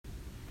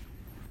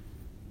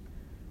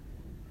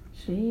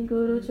श्री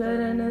गुरु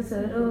चरण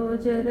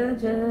सरोज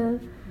रज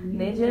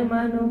निज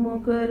मनु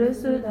मुकुर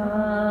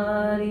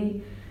सुधारी।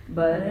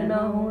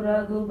 बरनहु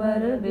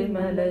रघुबर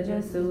विमल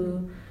जसु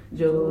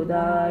जो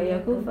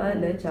दायक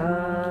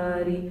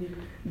फलचारी।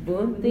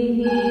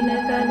 बुद्धिहीन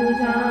तनु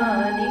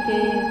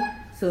जानिके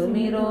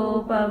सुमिरो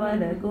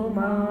पवन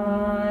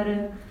कुमार।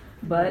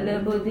 बल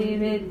बुद्धि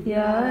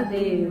विद्या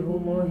देहु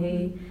मोहे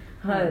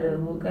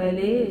हरहु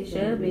कलेश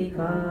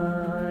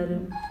विकार।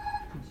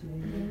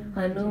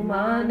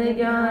 हनुमान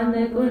ज्ञान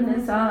गुण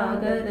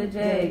सागर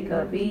जय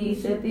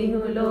कपीश तिहु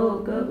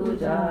लोक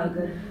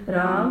उजागर।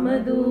 राम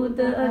दूत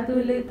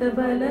अतुलित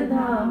बल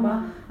धामा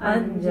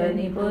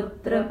अंजनी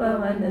पुत्र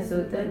पवन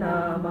सुत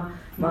नामा।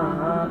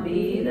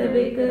 महावीर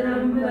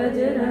विक्रम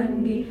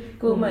बजरंगी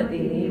कुमति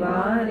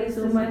निवार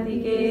सुमति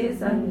के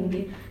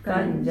संगी।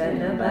 कंचन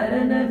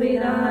बरन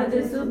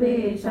विराज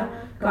सुबेशा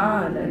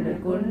कानन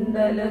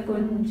कुंडल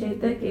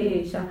कुंचित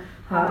केशा।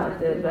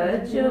 हाथ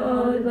वज्र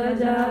और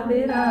ध्वजा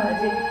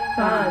विराजे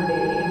कांधे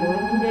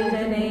मुंज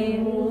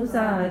जनेऊ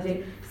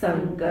साजे।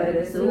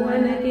 शंकर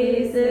सुवन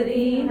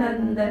केसरी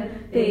नंदन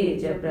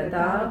तेज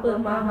प्रताप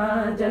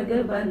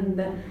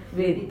महाजगबंदन।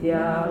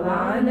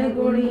 विद्यावान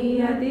गुणी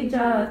अति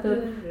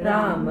चातुर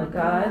राम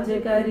काज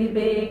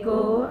करिबे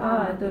को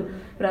आतुर।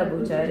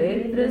 प्रभु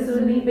चरित्र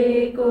सुनिबे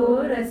को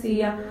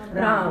रसिया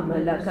राम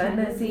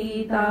लखन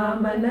सीता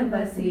मन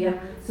बसिया।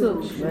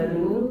 सूक्ष्म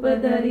रूप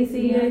धरि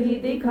सियहि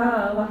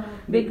दिखावा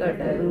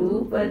विकट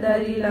रूप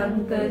धरि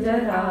लंक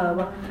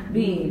जरावा।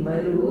 भीम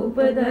रूप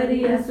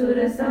धरि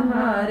असुर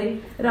संहारे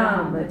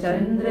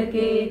रामचंद्र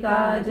के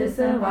काज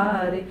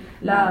सवारे।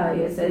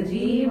 लाय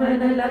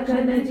सजीवन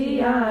लखन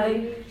जियाए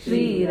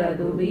श्री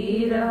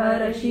रघुवीर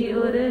हर्षि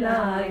उर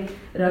लाए।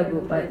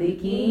 रघुपति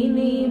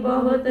कीनी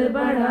बहुत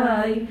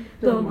बढ़ाई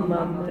तुम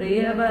मम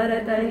प्रिय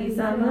भरतहि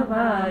सम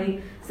भाई।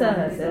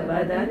 सहस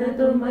बदन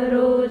तुम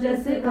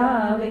रोजस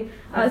गावे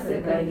अस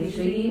कहि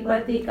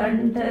श्रीपति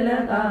कंठ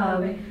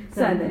लगावे।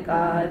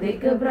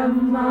 सनकादिक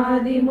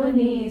ब्रह्मादि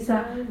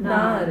मुनीसा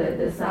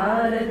नारद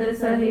सारद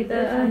सहित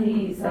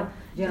अहिसा।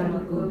 जम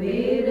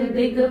कुबेर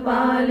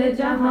दिगपाल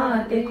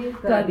जहाते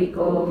कवि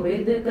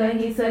कोविद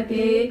कहि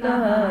सके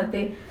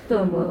कहते।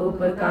 तुम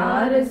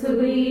उपकार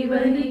सुग्रीव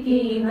ही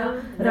कीना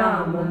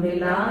राम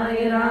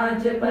मिलाए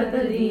राजपद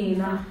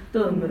दीना।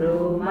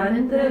 तुमरो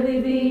मंत्र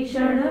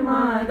विभीषण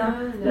माना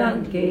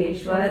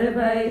लंकेश्वर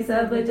भय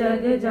सब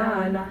जग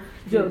जाना।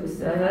 जुग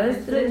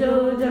सहस्त्र जो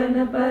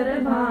जन पर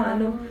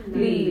भानु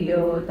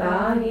लील्यो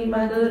ताहि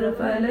मधुर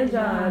फल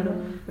जानु।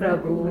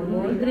 प्रभु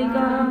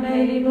मुद्रिका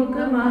मेरि मुख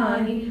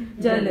माहि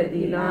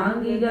जल्दी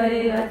लांघि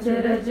गए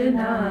अचरज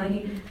नाहि।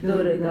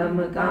 दुर्गम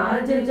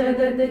काज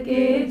जगत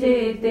के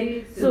जेते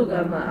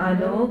सुगम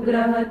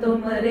अनुग्रह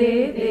तुमरे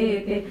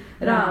देते।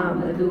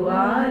 राम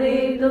दुआरे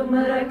तुम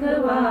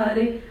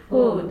रखवारे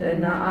होत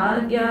न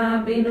आज्ञा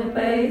बिनु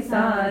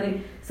पैसारे।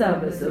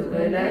 सब सुख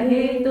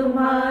लहे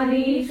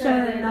तुम्हारी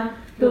शरणा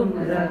तुम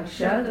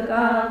रक्षक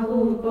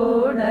काहू को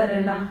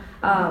डरना।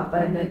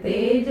 आपन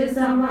तेज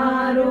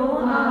समारो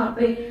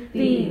आपे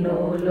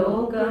तीनों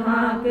लोक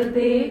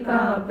हाँकते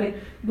कापे।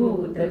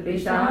 भूत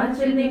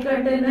पिशाच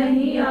निकट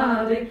नहीं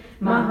आवे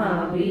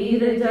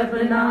महावीर जब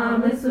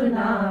नाम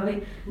सुनावे।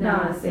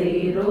 नासे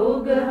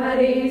रोग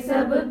हरे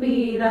सब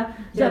पीरा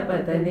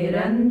जपत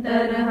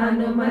निरंतर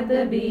हनुमत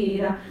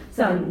बीरा।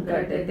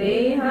 संकट ते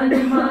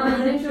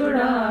हनुमान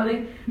छुड़ावे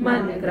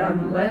मन क्रम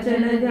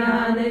वचन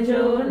ध्यान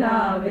जो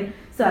लावे।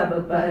 सब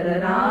पर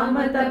राम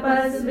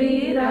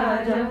तपस्वी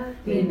राजा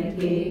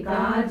तिनके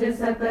काज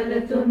सकल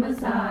तुम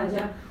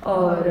साजा।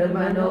 और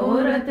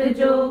मनोरथ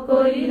जो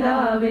कोई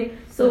लावे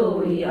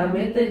सोई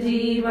अमित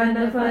जीवन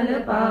फल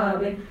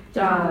पावे।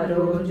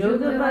 चारों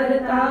जुग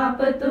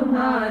परताप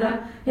तुम्हारा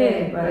है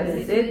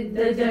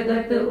प्रसिद्ध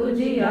जगत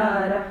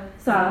उजियारा।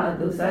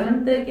 साधु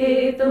संत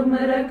के तुम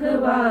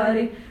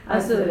रखवारे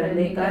असुर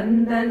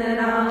निकंदन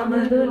राम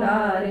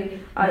दुलारे।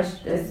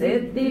 अष्ट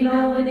सिद्धि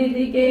नौ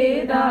निधि के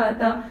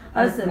दाता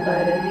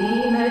असबर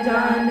दीन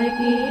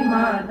जानकी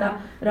माता।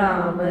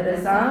 राम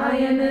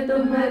रसायन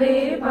तुम्हारे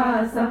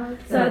पासा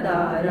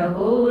सदा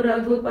रहो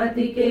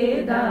रघुपति के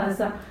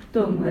दासा।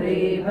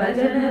 तुम्हारे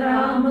भजन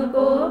राम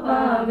को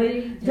पावे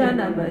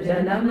जन्म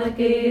जन्म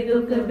के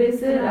दुख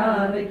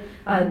बिसरावे।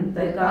 अंत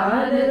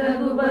काल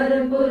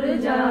रघुबरपुर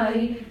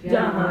जाई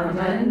जहाँ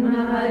जन्म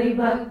हरि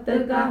भक्त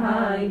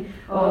कहाई।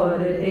 और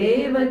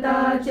देवता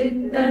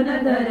चित्तन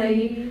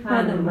धरई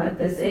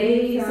हनुमत से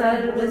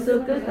सर्व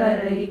सुख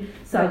करई।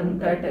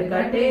 संकट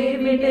कटे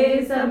मिटे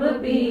सब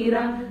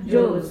पीरा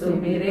जो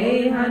सुमिरे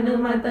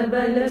हनुमत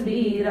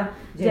बलबीरा।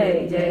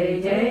 जय जय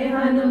जय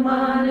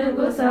हनुमान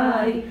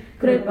गोसाई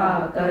कृपा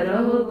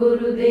करो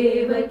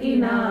गुरुदेव की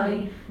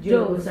नाई।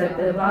 जो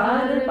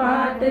सतबार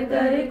पाठ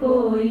कर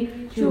कोई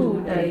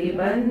छूटई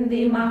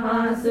बंदी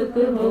महासुख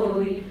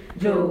होई।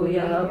 जो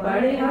यह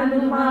पढ़े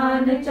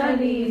हनुमान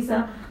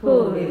चालीसा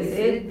होए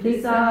सिद्धि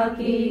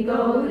साखी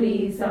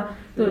गौरीसा।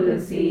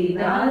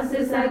 तुलसीदास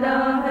सदा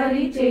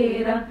हरि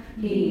चेरा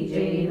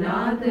कीजे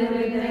नाथ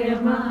हृदय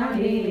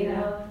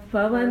माहेरा।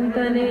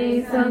 पवन्तने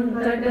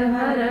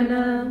संकटहरण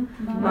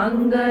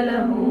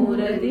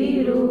मंगलमूर्ति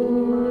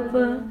रूप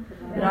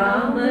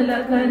राम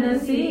लखन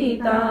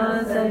सीता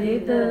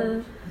सहित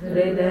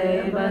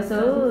हृदय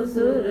बसो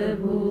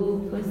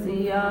सुरभूप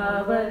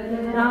सियावर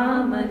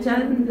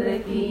रामचंद्र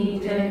की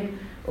जय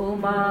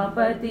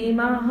उमापति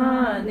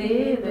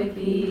महादेव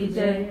की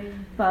जय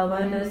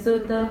पवन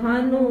सुत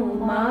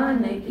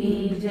हनुमान की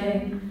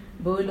जय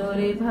बोलो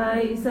रे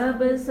भाई सब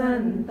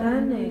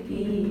संतन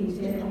की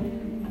जय।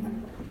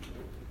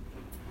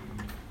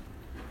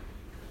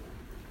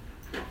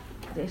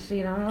 Jai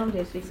Shri Ram,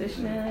 Jai Shri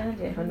Krishna,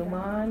 Jai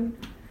Hanuman,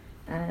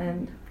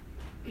 and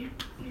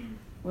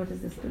what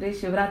is this today?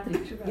 Shivratri.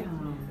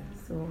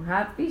 So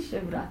happy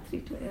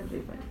Shivratri to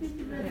everybody.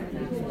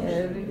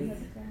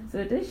 So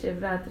it is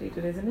Shivratri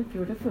today, isn't it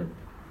beautiful?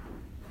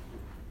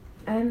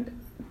 And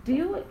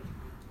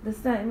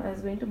this time I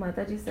was going to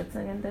Mataji's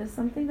satsang and there is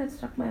something that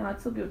struck my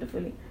heart so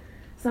beautifully.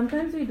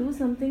 Sometimes we do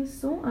something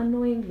so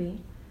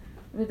unknowingly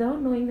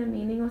without knowing the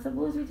meaning, or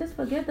suppose we just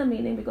forget the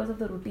meaning because of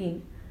the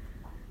routine.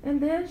 And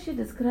there she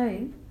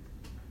described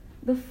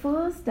the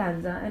first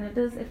stanza, and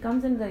it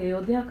comes in the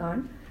Ayodhya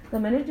Kand. The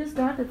minute you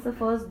start, it's the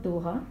first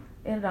doha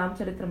in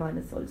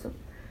Ramcharitramanas also.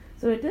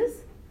 So it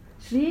is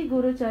Shri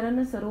Guru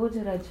Charana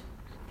Saroj Raj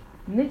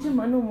Nij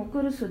Manu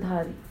Mukur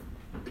Sudhari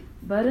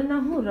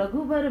Baranahu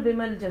Raghubar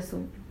Bimal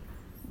Jasu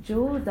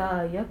Jo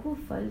Dayaku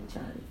Fal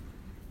Chari.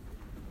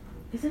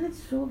 Isn't it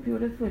so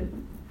beautiful?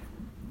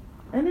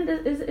 And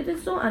it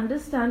is so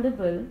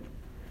understandable.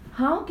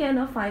 How can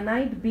a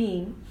finite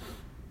being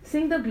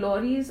sing the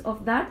glories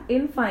of that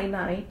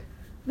infinite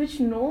which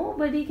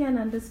nobody can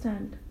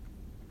understand?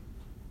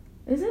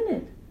 Isn't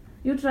it?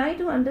 You try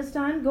to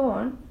understand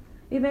God,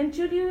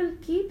 eventually you will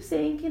keep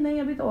saying कि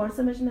नहीं अभी तो और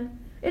समझना है.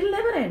 It'll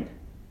never end.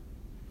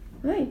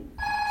 Right?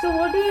 So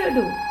what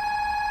do?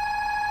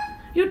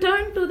 You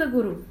turn to the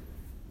Guru.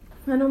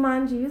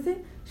 Hanumanji, you say,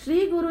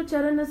 Shri Guru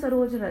Charana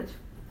Saroj Raj.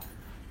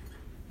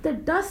 The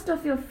dust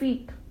of your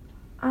feet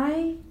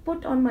I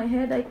put on my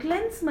head, I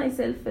cleanse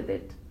myself with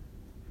it.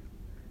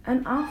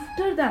 And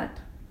after that,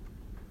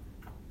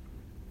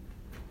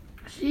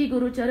 Shri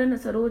Guru Charana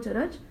Saroj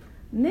Raj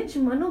Nij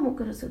Manu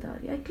Mukar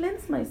Sudhari. I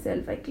cleanse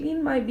myself, I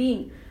clean my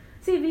being.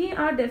 See, we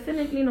are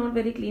definitely not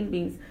very clean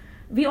beings.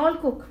 We all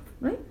cook,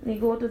 right? We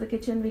go to the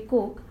kitchen, we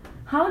cook.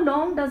 How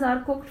long does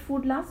our cooked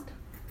food last?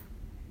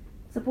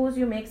 Suppose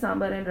you make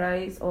sambar and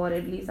rice, or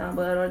idli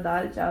sambar, or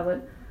dal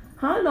chawal.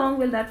 How long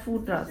will that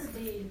food last?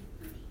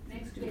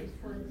 Next day.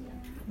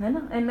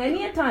 And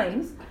many a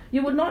times,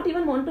 you would not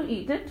even want to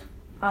eat it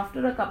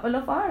after a couple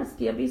of hours.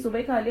 Ki abhi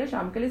subah kha liya,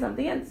 sham ke liye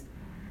something else.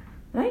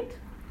 Right?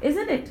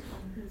 Isn't it?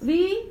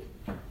 We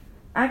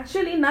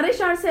actually nourish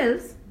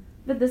ourselves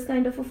with this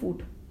kind of a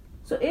food.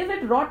 So if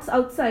it rots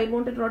outside,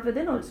 won't it rot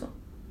within also?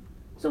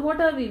 So what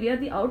are we? We are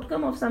the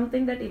outcome of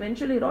something that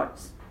eventually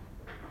rots.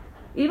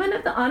 Even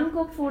if the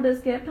uncooked food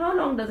is kept, how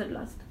long does it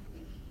last?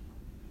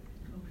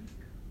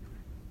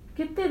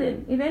 Kitte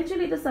din?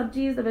 Eventually the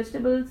sabjis, the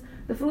vegetables,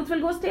 the fruits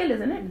will go stale,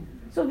 isn't it?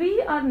 So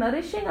we are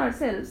nourishing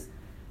ourselves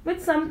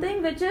with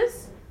something which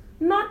is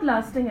not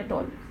lasting at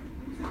all.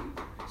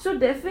 So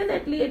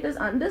definitely it is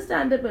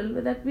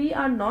understandable that we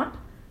are not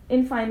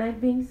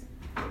infinite beings.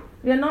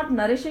 We are not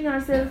nourishing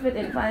ourselves with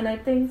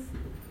infinite things.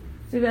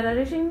 So if you are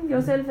nourishing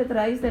yourself with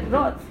rice that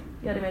rots,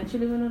 you are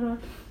eventually going to rot.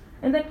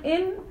 And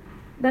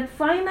that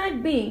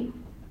finite being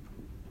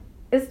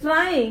is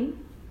trying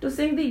to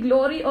sing the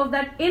glory of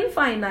that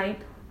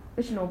infinite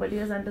which nobody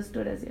has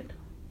understood as yet.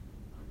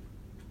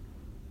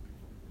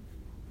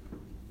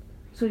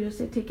 So you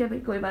say, ठीक है भाई,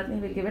 कोई बात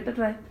नहीं, we'll give it a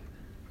try.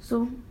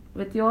 So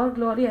with your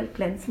glory, I'll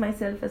cleanse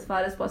myself as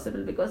far as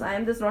possible because I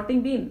am this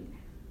rotting being.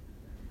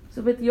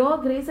 So with your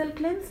grace, I'll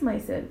cleanse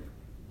myself.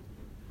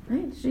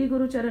 Right? Shri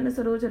Guru Charana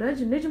Saroj Raj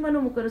Nij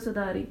Manu Mukar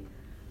Sudhari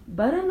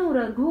Baranu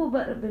Raghu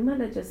Bar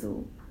Bimala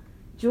Jasu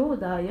Jo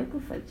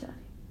Dayaku Falchari.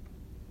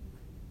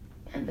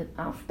 And then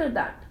after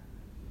that,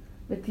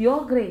 with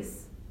your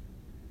grace,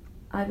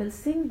 I will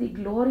sing the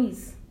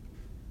glories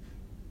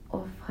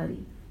of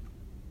Hari.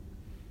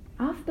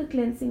 After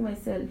cleansing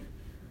myself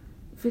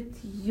with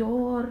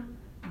your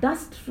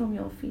dust from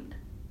your feet,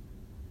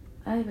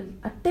 I will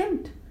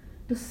attempt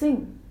to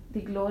sing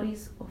the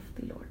glories of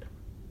the Lord,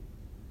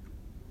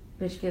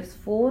 which gives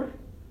 4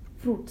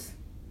 fruits.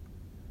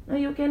 Now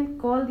you can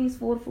call these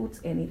 4 fruits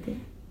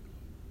anything,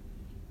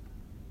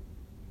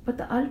 but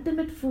the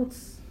ultimate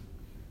fruits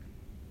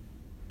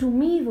to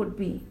me would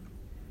be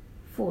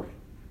 4.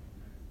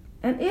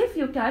 And if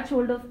you catch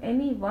hold of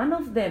any one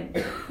of them,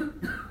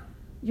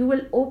 you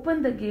will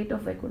open the gate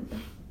of Vaikuntha.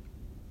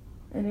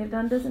 And we have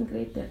done this in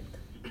great depth.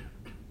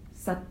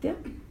 Satya,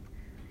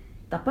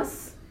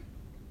 Tapas,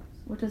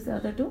 what is the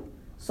other 2?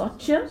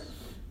 Sauchya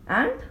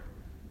and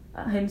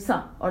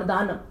Ahimsa or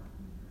Dana.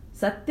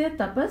 Satya,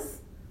 Tapas,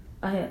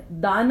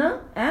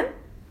 Dana and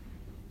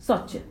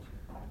Sauchya.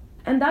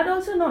 And that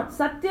also not.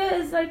 Satya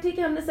is right, theek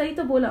hai, humne sahi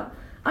to bola.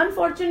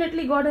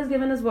 Unfortunately, God has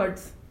given us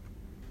words.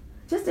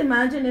 Just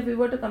imagine if we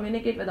were to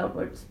communicate without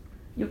words.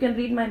 You can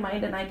read my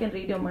mind and I can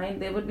read your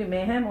mind. There would be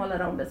mayhem all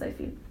around us, I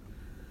feel.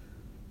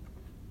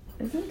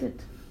 isn't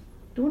it?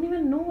 Don't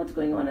even know what's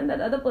going on in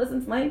that other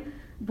person's mind.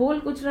 बोल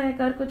कुछ रहे हैं,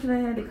 कर कुछ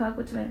रहे हैं, दिखा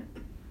कुछ रहे हैं.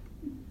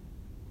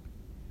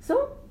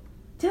 So,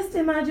 just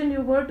imagine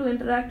you were to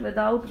interact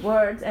without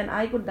words and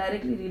I could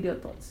directly read your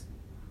thoughts.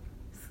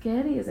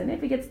 Scary, isn't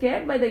it? We get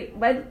scared by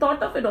the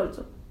thought of it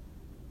also.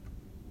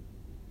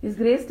 He's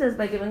graced us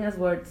by giving us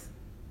words.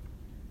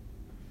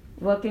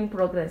 Work in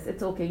progress.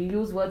 It's okay. You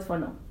use words for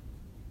now.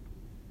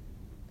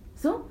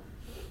 So,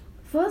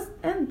 first,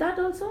 and that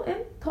also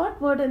in thought,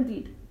 word and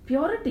deed.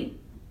 Purity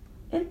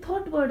in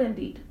thought, word and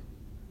deed.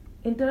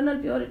 Internal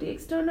purity,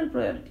 external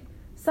purity.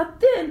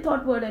 Satya in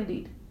thought, word and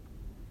deed.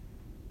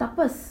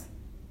 Tapas.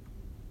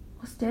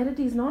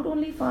 Austerity is not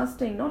only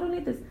fasting, not only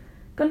this.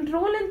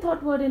 Control in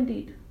thought, word and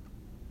deed.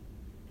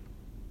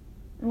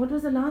 And what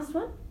was the last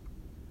one?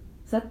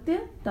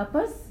 Satya,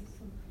 tapas,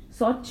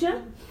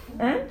 saucha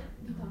and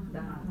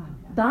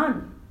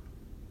dan.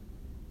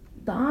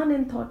 Dan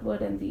in thought,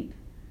 word and deed.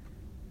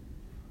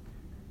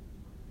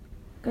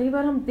 कई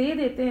बार हम दे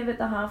देते हैं with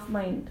a half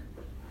mind.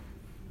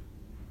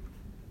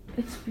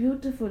 It's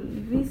beautiful.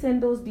 We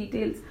send those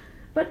details.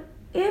 But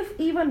if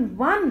even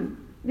one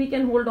we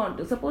can hold on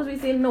to, suppose we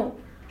say no,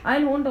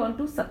 I'll hold on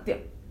to Satya.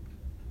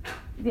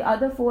 The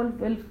other four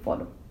will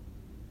follow.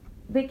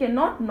 They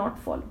cannot not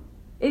follow.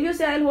 If you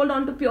say I'll hold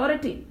on to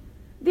purity,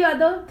 the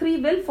other three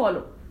will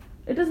follow.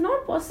 It is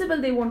not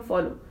possible they won't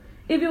follow.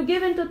 If you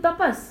give into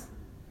tapas,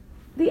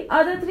 the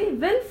other three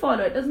will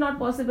follow. It is not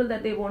possible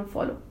that they won't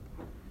follow.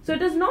 So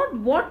it is not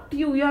what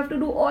you have to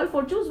do all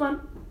four. Choose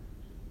one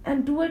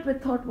and do it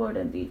with thought, word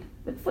and deed,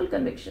 with full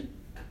conviction.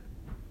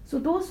 So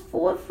those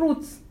four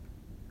fruits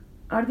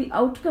are the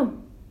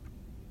outcome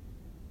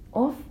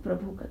of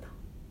Prabhu Katha.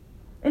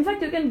 In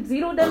fact, you can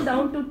zero them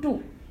down to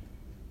two.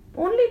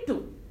 Only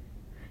two.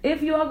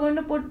 If you are going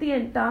to put the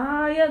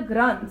entire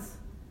Granths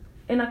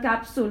in a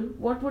capsule,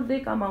 what would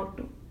they come out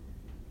to?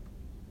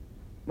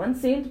 One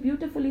saint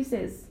beautifully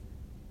says,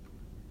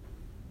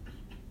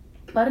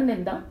 पर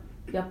निंदा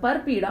या पर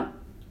पीड़ा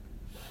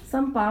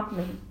सम पाप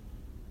नहीं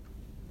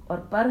और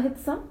पर हित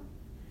सम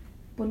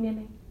पुण्य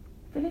नहीं.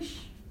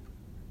 Finish.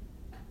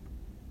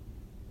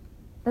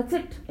 That's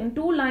it. In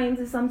 2 lines,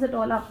 it sums it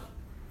all up.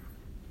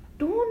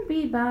 Don't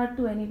be bad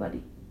to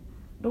anybody.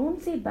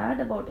 Don't say bad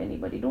about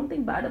anybody. Don't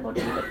think bad about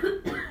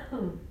anybody.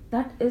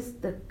 That is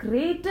the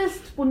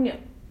greatest punya.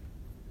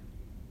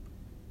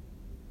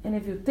 And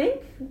if you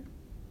think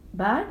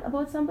bad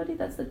about somebody,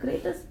 that's the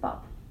greatest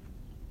pap.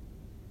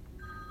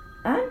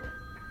 And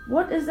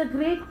what is the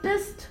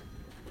greatest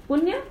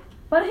punya?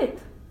 Parhit.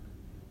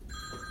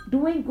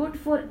 Doing good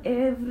for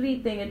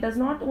everything. It does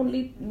not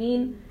only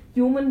mean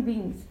human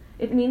beings.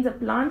 It means a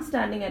plant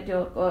standing at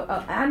your,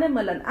 an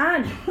animal, an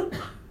ant.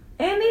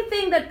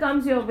 Anything that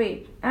comes your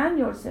way, and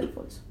yourself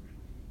also.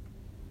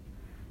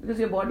 Because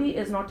your body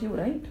is not you,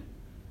 right?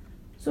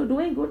 So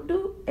doing good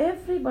to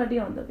everybody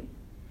on the way.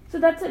 So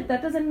that's it.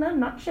 That is in a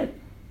nutshell.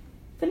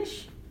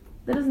 Finish.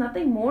 There is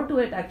nothing more to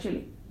it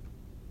actually.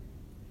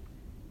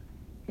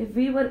 If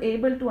we were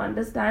able to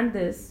understand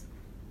this,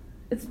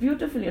 it's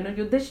beautiful.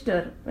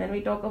 Yudhishthir, when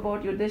we talk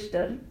about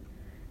Yudhishthir,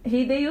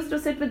 they used to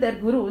sit with their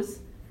gurus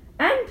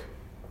and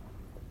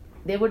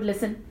they would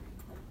listen.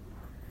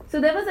 So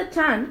there was a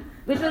chant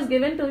which was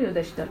given to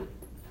Yudhishthir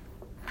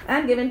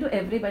and given to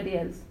everybody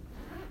else.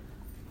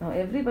 Now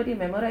everybody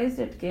memorized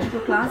it, came to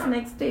class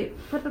next day.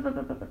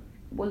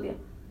 Bol diya.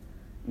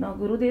 Now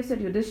Gurudev said,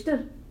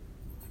 Yudhishthir,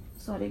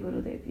 sorry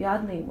Gurudev,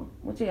 yaad nahi hua,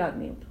 mujhe yaad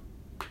nahi hota.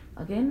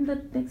 Again the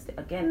next day,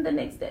 again the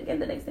next day, again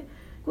the next day.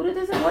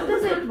 Gurudev said, what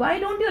is it? Why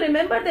don't you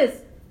remember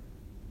this?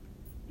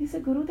 He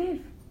said,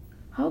 Gurudev,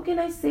 how can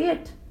I say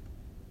it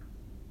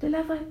till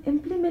I've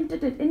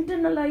implemented it,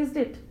 internalized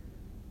it?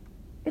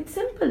 It's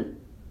simple.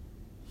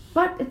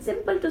 But it's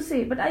simple to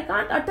say, but I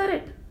can't utter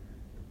it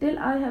till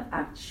I have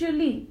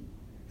actually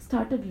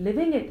started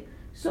living it.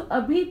 So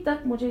abhi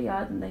tak mujhe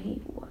yaad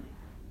nahi hua hai.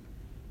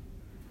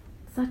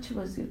 Such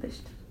was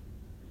Yudhishthir.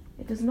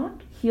 It is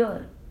not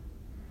here.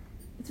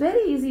 It's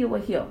very easy over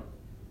here.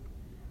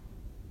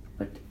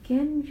 But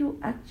can you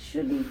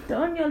actually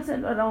turn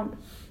yourself around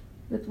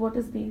with what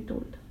is being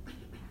told?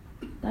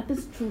 That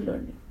is true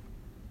learning.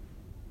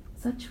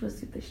 Such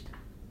was Yudhishthir.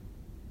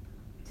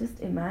 Just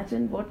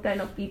imagine what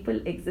kind of people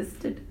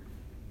existed.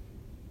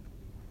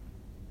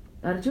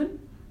 Arjun?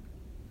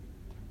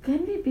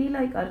 Can we be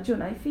like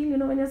Arjun? I feel,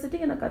 when you're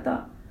sitting in a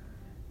katha,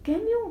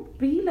 can you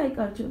be like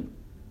Arjun?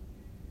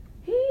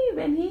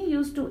 When he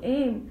used to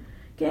aim,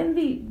 can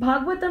we,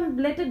 Bhagavatam,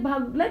 let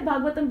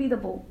Bhagavatam be the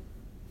bow,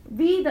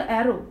 be the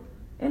arrow.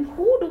 And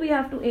who do we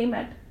have to aim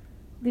at?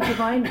 The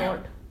Divine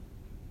Lord.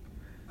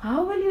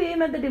 How will you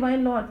aim at the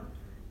Divine Lord?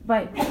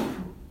 By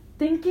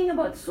thinking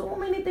about so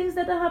many things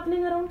that are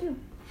happening around you.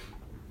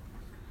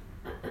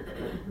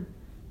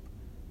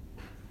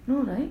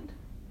 No, right?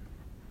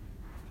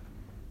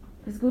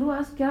 His Guru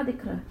asked, kya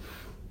dikh raha hai?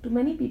 To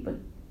many people.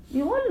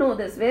 We all know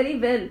this very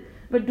well.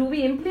 But do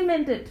we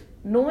implement it?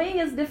 Knowing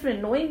is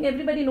different. Knowing,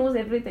 everybody knows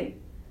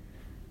everything.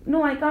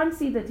 No, I can't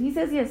see that. He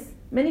says yes.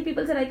 Many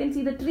people said, I can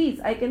see the trees.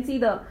 I can see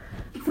the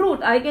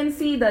fruit. I can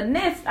see the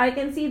nest. I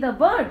can see the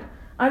bird.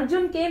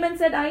 Arjun came and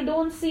said, I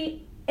don't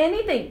see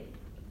anything.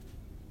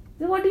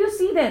 So what do you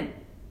see then?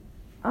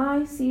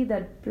 I see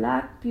that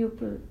black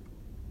pupil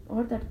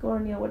or that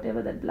cornea,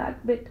 whatever, that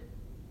black bit.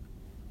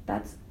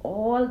 That's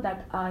all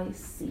that I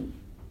see.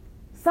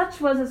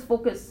 Such was his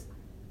focus.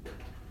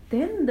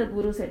 Then the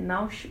Guru said,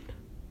 now shoot.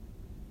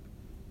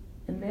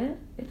 And there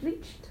it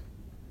reached.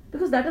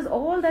 Because that is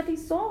all that he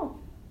saw.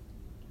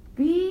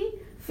 We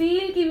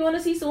feel we want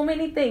to see so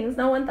many things.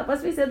 Now one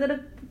tapasvi said that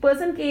a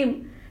person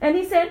came and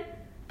he said,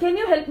 can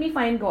you help me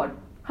find God?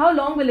 How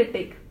long will it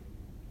take?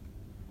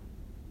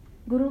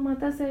 Guru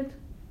Mata said,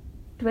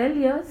 12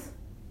 years.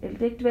 It'll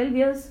take 12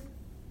 years.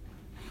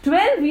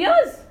 12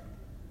 years!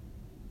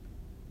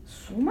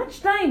 So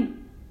much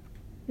time.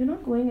 You're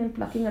not going and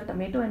plucking a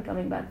tomato and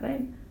coming back,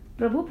 right?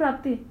 Prabhu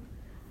Prapti.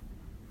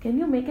 Can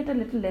you make it a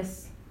little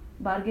less?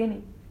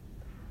 Bargaining.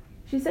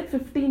 She said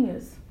 15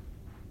 years.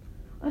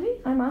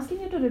 I'm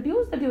asking you to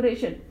reduce the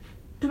duration.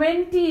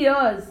 20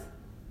 years.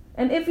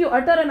 And if you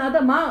utter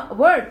another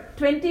word,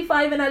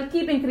 25, and I'll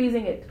keep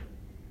increasing it.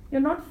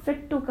 You're not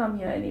fit to come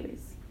here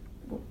anyways.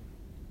 Go.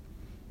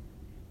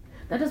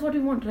 That is what we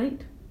want,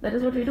 right? That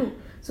is what we do.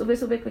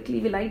 Subah quickly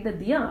we light the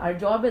diya. Our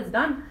job is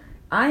done.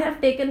 I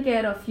have taken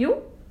care of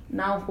you.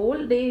 Now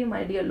whole day,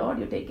 my dear Lord,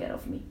 you take care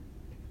of me.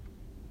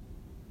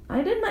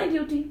 I did my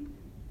duty.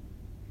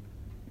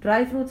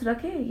 Dry fruits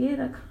rakhe, ye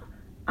rakha.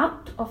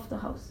 Out of the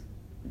house.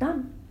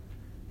 Done.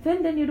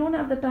 Then you don't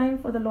have the time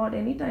for the Lord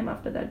any time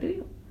after that, do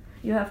you?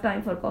 You have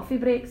time for coffee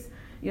breaks.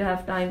 You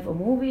have time for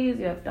movies.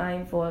 You have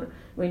time for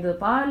going to the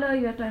parlor.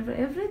 You have time for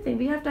everything.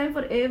 We have time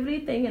for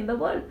everything in the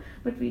world.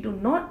 But we do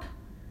not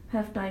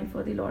have time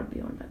for the Lord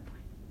beyond that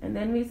point. And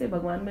then we say,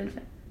 Bhagwan mil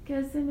jaye.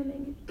 Kaise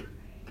milenge?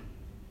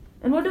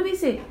 And what do we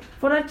say?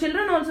 For our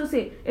children also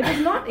say, it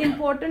is not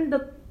important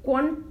the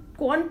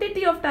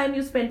quantity of time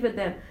you spend with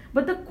them,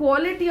 but the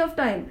quality of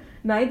time.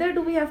 Neither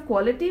do we have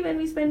quality when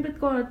we spend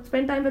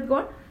time with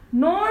God,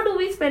 nor do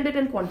we spend it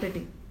in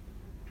quantity.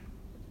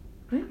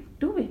 Right?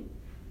 Do we?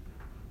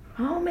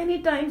 How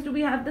many times do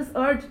we have this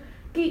urge,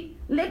 ki,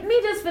 let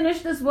me just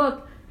finish this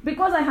work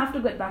because I have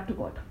to get back to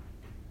God?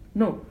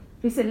 No.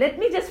 We say, let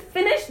me just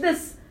finish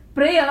this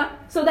prayer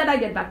so that I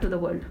get back to the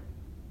world.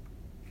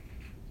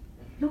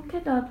 Look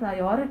at our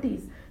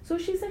priorities. So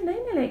she said,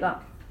 nahi milega.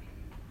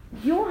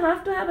 You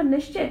have to have a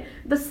nishchay.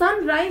 The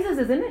sun rises,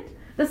 isn't it?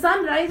 The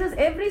sun rises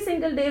every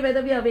single day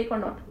whether we are awake or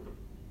not.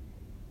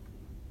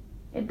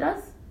 It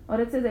does. Or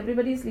it says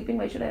everybody is sleeping,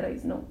 why should I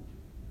rise? No.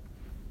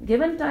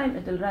 Given time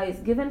it will rise.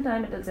 Given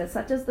time it will say,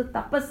 such is the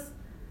tapas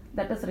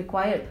that is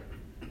required.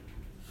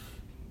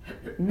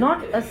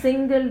 Not a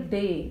single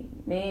day.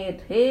 May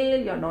it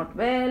hail, you're not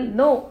well.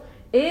 No.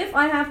 If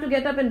I have to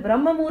get up in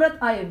Brahma Muhurat,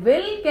 I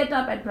will get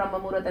up at Brahma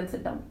Muhurat and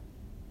sit down.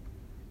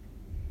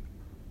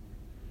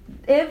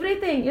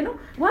 Everything,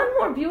 One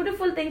more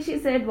beautiful thing she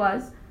said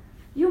was,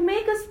 you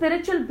make a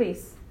spiritual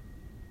base.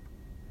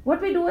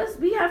 What we do is,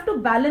 we have to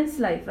balance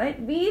life, right?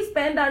 We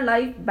spend our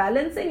life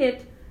balancing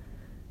it.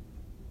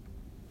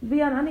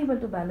 We are unable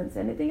to balance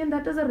anything, and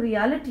that is a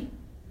reality.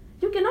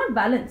 You cannot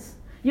balance.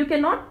 You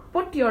cannot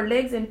put your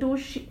legs in two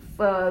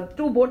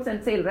boats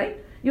and sail, right?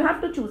 You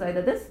have to choose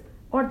either this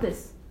or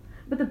this.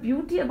 But the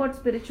beauty about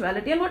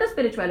spirituality, and what is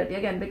spirituality?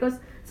 Again, because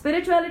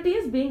spirituality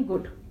is being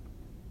good.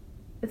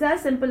 It's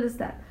as simple as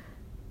that.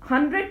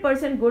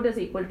 100% good is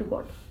equal to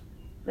God.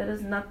 There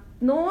is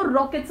no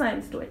rocket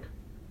science to it.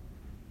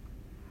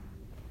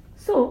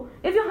 So,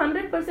 if you're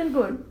 100%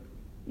 good,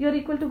 you're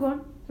equal to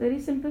God. Very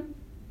simple.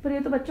 पर ये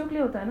तो बच्चों के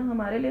लिए होता है ना,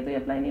 हमारे लिए तो ये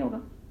अप्लाई नहीं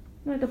होगा.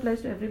 No, it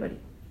applies to everybody.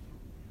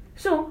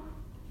 So,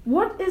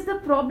 what is the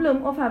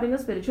problem of having a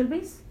spiritual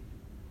base?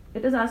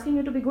 It is asking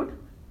you to be good.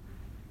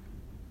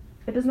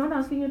 It is not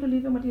asking you to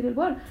leave your material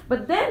world.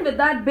 But then with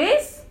that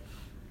base,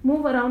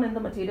 move around in the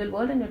material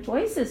world and your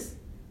choices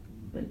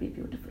will be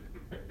beautiful.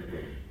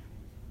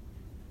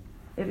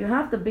 If you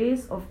have the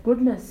base of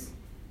goodness,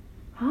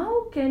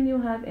 how can you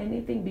have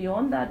anything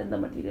beyond that in the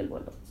material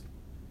world also?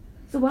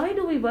 So why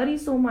do we worry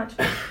so much?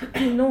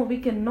 No, we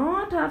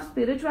cannot have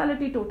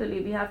spirituality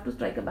totally. We have to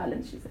strike a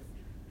balance, she says.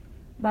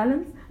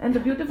 Balance.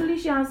 And beautifully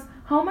she asks,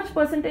 how much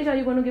percentage are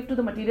you going to give to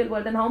the material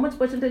world and how much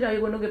percentage are you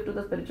going to give to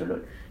the spiritual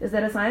world? Is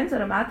there a science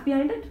or a math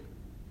behind it?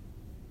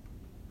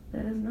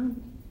 There is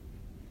none.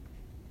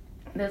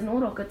 There's no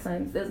rocket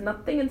science. There's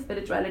nothing in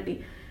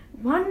spirituality.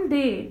 One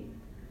day,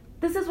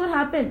 this is what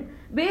happened.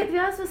 Ved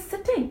Vyas was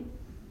sitting.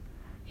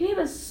 He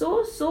was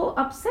so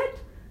upset,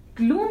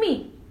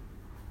 gloomy.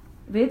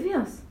 Ved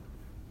Vyas,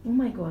 oh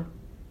my God,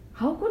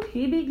 how could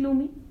he be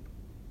gloomy?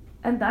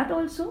 And that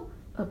also,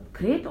 a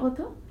great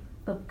author,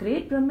 a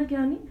great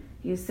Brahmagyani,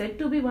 he is said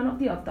to be one of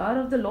the avatar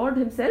of the Lord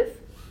himself.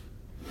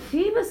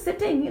 He was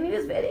sitting and he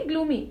was very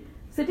gloomy.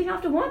 Sitting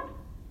after what?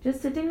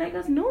 Just sitting like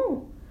us?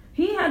 No.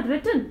 He had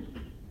written.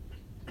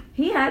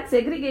 He had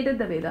segregated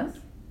the Vedas.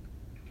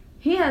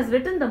 He has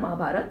written the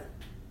Mahabharata,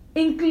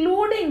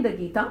 including the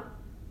Gita,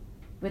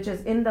 which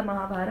is in the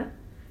Mahabharata.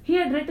 He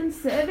had written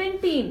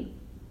 17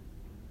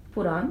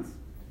 Purans.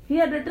 He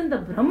had written the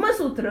Brahma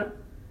Sutra,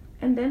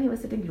 and then he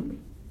was sitting gloomy.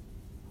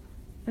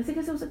 ऐसे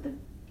कैसे हो सकता है?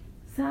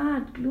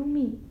 Sad,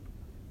 gloomy.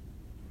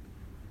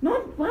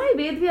 Not why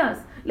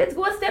Vedvyas. Let's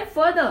go a step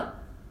further.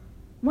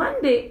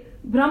 One day,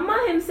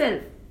 Brahma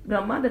himself,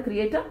 Brahma the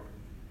creator,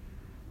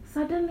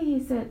 suddenly he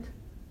said,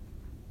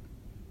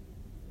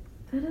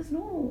 there is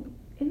no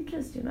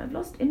interest, I've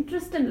lost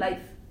interest in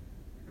life.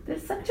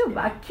 There's such a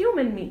vacuum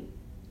in me.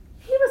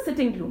 He was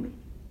sitting gloomy.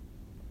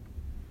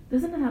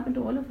 Doesn't it happen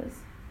to all of us?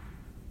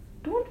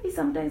 Don't we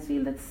sometimes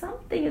feel that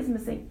something is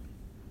missing?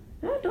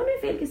 Don't we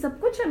feel कि सब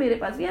कुछ है मेरे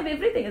पास? We have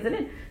everything, isn't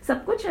it?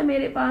 सब कुछ है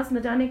मेरे पास,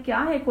 न जाने क्या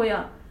है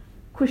खोया.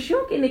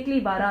 खुशियों की निकली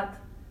बारात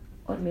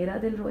और मेरा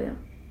दिल रोया.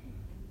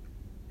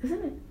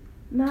 Isn't it?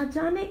 ना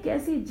जाने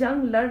कैसी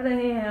जंग लड़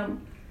रहे हैं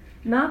हम.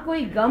 ना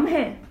कोई गम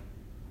है,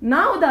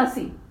 ना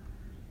उदासी,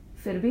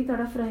 फिर भी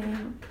तड़फ रहे हैं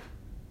हम.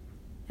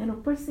 और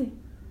ऊपर से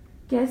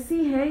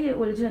कैसी है ये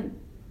उलझन.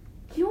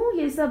 क्यों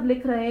ये सब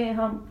लिख रहे हैं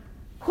हम,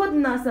 खुद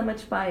ना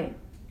समझ पाए,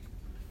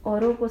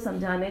 औरों को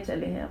समझाने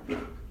चले हैं अपने.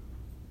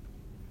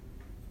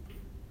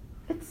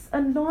 It's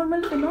a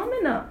normal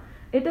phenomena.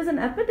 It is an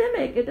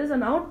epidemic. It is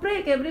an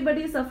outbreak.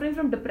 Everybody is suffering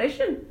from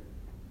depression.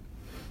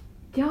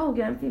 क्या हो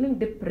गया? I'm feeling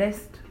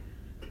depressed.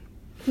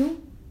 क्यों?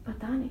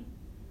 पता नहीं.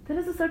 There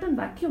is a certain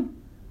vacuum.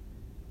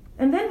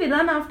 And then we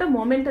run after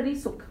momentary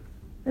sukh.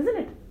 Isn't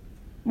it?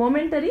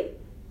 Momentary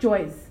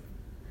joys.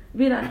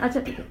 We run.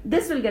 Acha,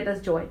 this will get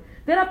us joy.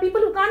 There are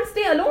people who can't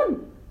stay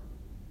alone.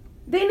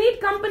 They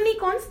need company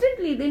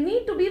constantly. They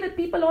need to be with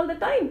people all the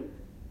time.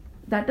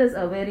 That is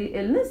a very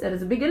illness. There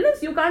is a big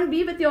illness. You can't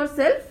be with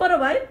yourself for a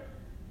while.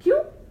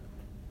 Kyun?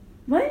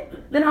 Why?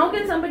 Then how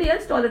can somebody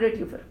else tolerate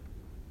you for?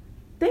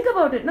 Think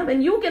about it. Now,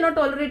 when you cannot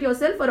tolerate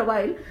yourself for a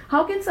while,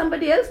 how can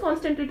somebody else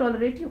constantly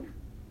tolerate you?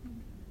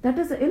 That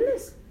is an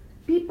illness.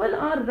 People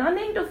are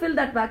running to fill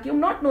that vacuum,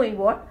 not knowing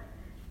what.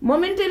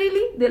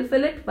 Momentarily, they'll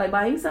fill it by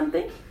buying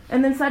something,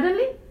 and then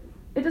suddenly,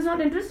 it does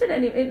not interest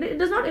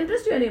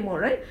you anymore,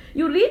 right?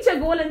 You reach a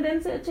goal and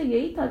then say, "Acha,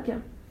 yahi tha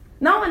kya?"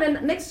 Now and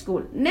then next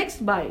goal,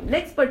 next buy,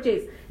 next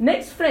purchase,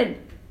 next friend,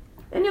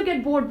 and you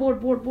get bored,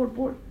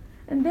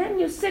 and then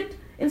you sit.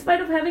 In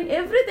spite of having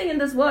everything in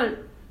this world,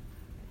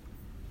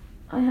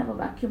 I have a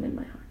vacuum in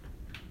my heart.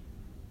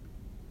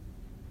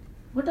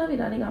 What are we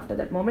running after?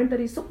 That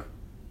momentary sukh?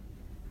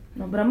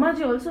 Now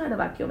Brahmaji also had a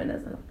vacuum in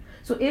his heart.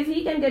 So if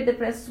he can get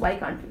depressed, why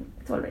can't we?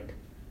 It's all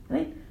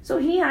right? So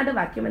he had a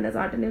vacuum in his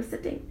heart and he was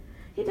sitting.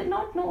 He did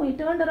not know. He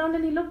turned around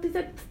and he looked. He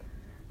said,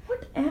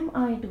 "What am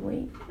I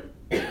doing?"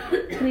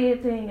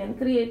 Creating and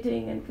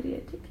creating and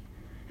creating.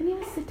 And he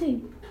was sitting.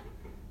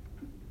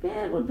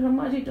 Where would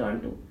Brahmaji turn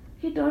to?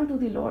 He turned to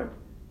the Lord.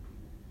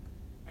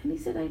 And he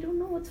said, "I don't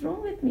know what's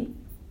wrong with me."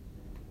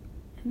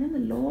 And then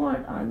the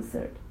Lord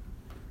answered.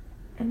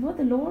 And what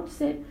the Lord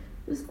said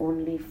was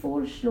only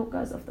 4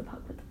 shlokas of the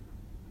Bhagavatam.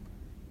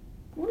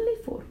 Only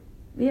 4.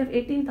 We have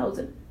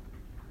 18,000.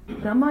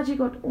 Brahmaji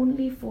got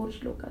only 4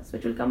 shlokas,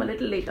 which will come a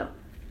little later.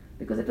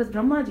 Because it was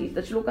Brahmaji,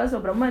 the shlokas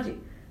of Brahmaji.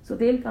 So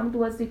they'll come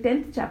towards the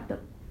 10th chapter.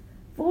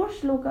 4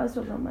 shlokas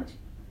of Brahmaji.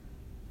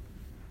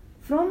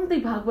 From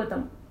the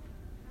Bhagavatam,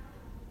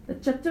 the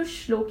Chatush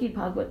Shloki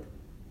Bhagavat,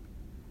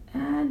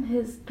 and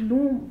his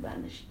gloom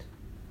vanished.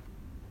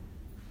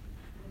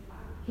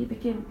 He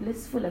became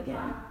blissful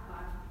again.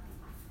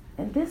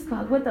 And this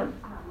Bhagavatam,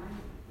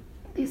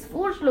 these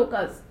 4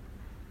 shlokas,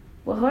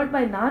 were heard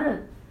by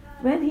Narad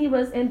when he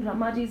was in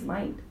Brahmaji's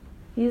mind.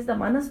 He is the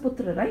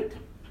Manasputra, right?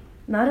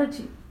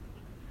 Naradji.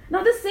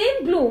 Now the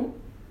same gloom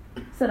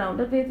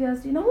surrounded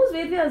Vedvyasji. Now who's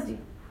Vedvyasji?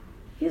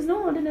 He is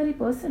no ordinary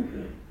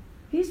person.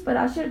 He is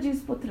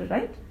Parasharji's putra,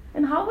 right?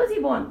 And how was he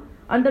born?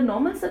 Under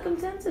normal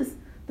circumstances.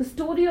 The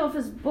story of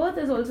his birth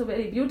is also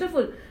very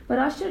beautiful.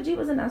 Parasharji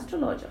was an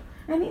astrologer.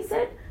 And he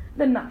said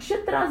the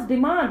nakshatras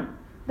demand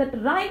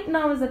that right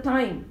now is a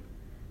time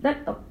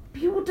that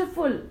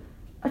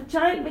a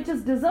child which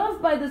is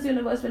deserved by this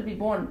universe will be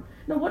born.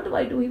 Now what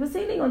do? He was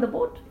sailing on the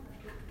boat.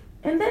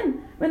 And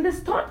then when this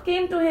thought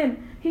came to him,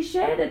 he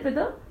shared it with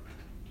the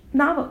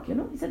Navak,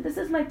 He said, "This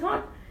is my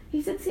thought."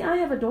 He said, "See, I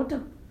have a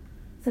daughter,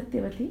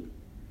 Satyavati.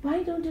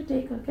 Why don't you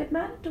take her? Get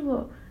married to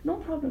her. No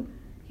problem."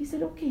 He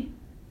said, "Okay."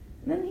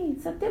 Then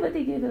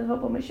Satyavati gave her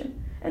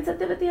permission. And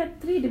Satyavati had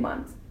 3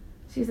 demands.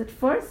 She said,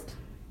 first,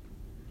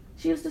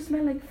 she used to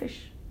smell like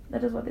fish.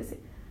 That is what they say.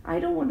 "I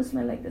don't want to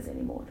smell like this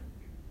anymore.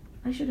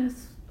 I should have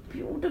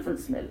beautiful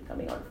smell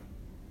coming out of me."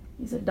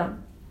 He said, "Done."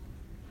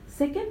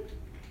 Second,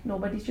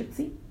 nobody should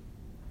see.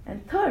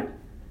 And third,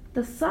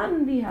 the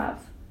son we have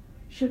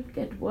should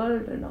get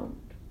world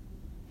renowned.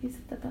 He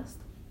said,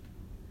 "Tathastu."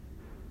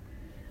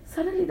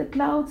 Suddenly the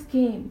clouds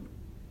came.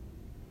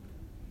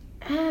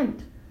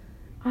 And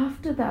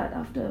after that,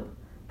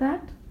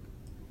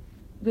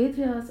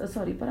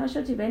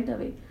 Parasharji went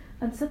away.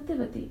 And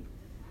Satyavati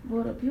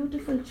bore a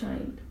beautiful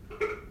child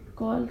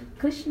called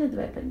Krishna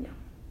Dvaipanya,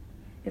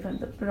 if I'm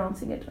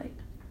pronouncing it right.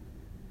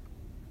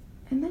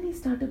 And then he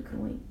started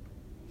growing.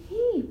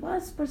 He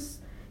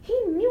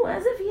knew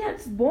as if he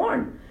had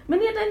born.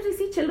 Many a times we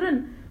see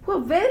children who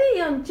are very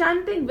young,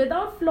 chanting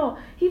without flaw.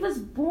 He was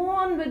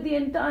born with the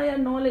entire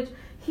knowledge.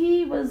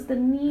 He was the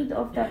need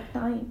of that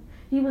time.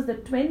 He was the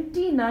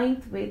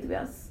 29th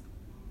Vedvyas.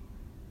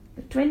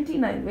 The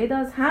 29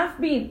 Vedas have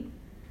been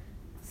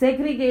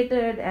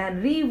segregated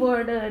and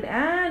reworded,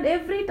 and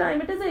every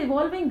time it is an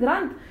evolving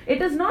granth.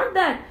 It is not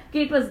that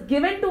it was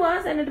given to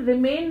us and it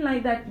remained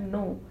like that.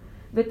 No.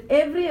 With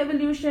every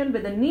evolution,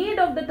 with the need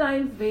of the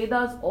times,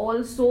 Vedas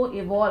also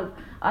evolve.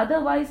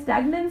 Otherwise,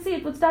 stagnancy,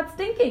 it would start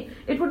stinking.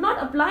 It would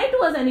not apply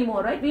to us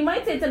anymore, right? We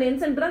might say it's an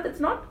ancient granth,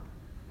 it's not.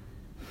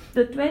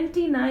 The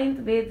 29th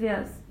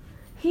Vedas,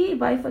 he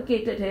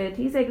bifurcated it,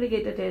 he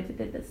segregated it, he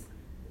did this.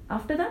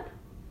 After that,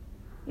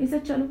 he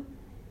said, Chalo,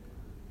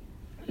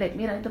 let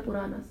me write the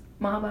Puranas,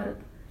 Mahabharata.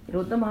 He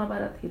wrote the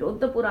Mahabharata, he wrote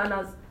the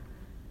Puranas,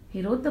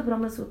 he wrote the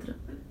Brahma Sutra,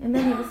 and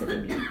then he was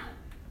sitting there.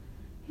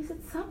 He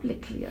said, Sab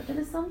likh liya, there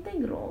is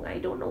something wrong, I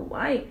don't know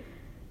why.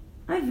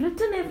 I've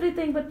written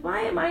everything, but why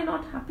am I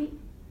not happy?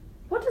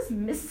 What is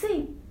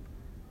missing?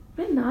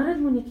 When Narad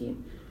Muni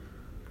came,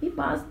 he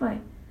passed by.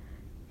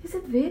 He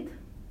said, Ved,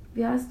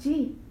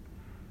 Vyasji,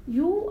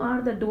 you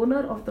are the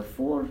donor of the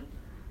 4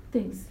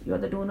 things. You are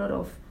the donor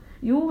of.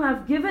 You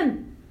have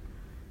given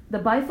the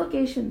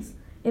bifurcations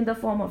in the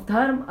form of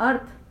dharma,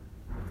 arth,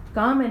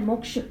 kam and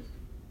moksha.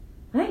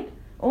 Right?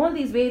 All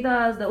these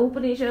Vedas, the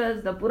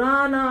Upanishads, the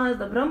Puranas,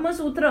 the Brahma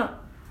Sutra.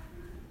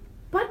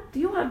 But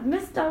you have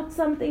missed out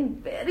something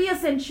very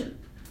essential.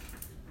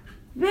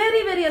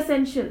 Very, very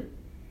essential.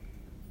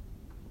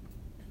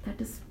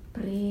 That is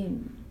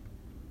prem.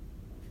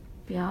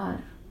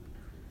 Pyar.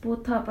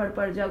 पोथा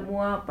पढ़ जग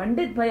मुआ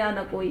पंडित भया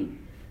न कोई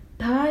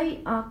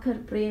ढाई आखर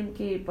प्रेम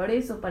के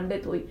पढ़े सो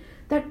पंडित होई.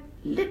 That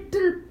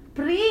little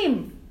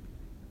prem,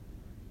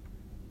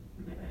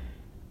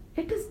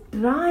 it is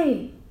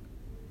dry,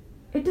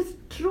 it is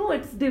true,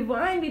 it's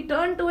divine, we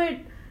turn to it,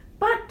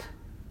 but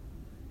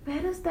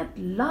where is that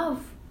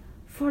love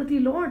for the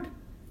Lord?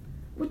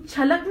 वो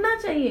छलकना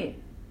चाहिए.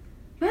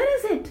 Where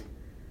is it?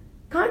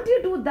 Can't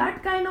you do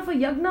that kind of a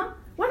yagna?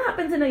 What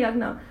happens in a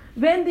yagna?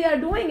 When they are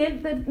doing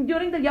it,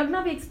 during the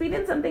yagna we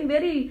experience something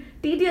very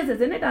tedious,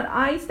 isn't it? Our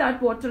eyes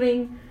start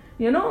watering,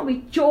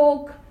 we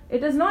choke.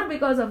 It is not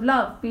because of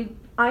love.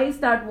 Eyes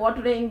start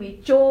watering, we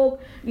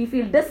choke, we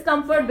feel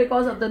discomfort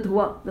because of the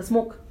dhua, the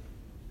smoke.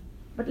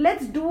 But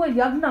let's do a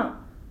yagna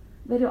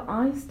where your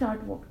eyes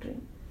start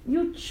watering.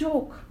 You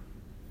choke.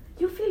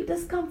 You feel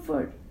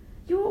discomfort.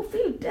 You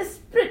feel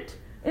desperate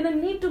in a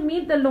need to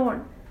meet the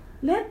Lord.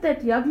 Let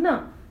that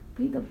yagna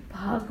be the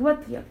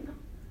Bhagavad yagna.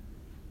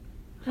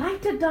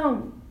 Write it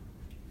down.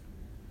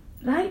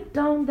 Write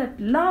down that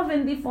love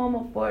in the form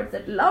of words,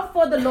 that love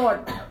for the Lord.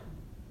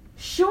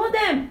 Show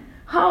them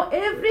how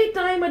every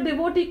time a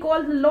devotee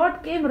called, the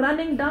Lord came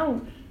running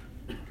down.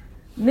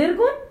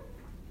 Nirgun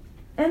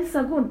and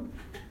Sagun.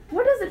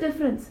 What is the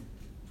difference?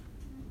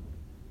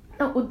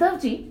 Now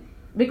Uddhavji,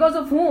 because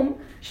of whom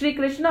Sri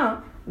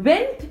Krishna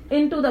went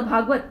into the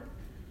Bhagavad,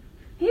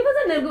 he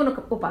was a Nirgun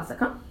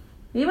Upasaka.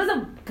 He was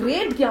a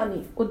great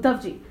Jnani,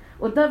 Uddhavji.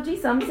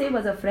 Uddhavji, some say,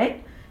 was a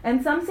friend,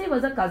 and some say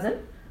was a cousin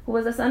who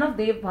was the son of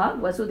Dev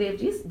Bhag,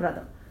 Vasudevji's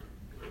brother.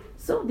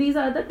 So these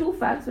are the 2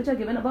 facts which are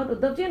given about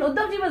Uddhavji. And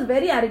Uddhavji was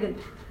very arrogant.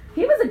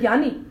 He was a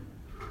Jnani.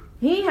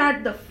 He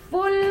had the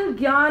full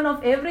Gyan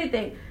of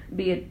everything,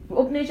 be it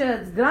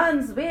Upanishads,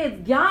 Granths,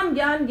 Veds,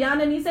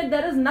 Gyan, and he said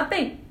there is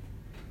nothing.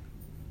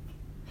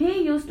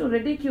 He used to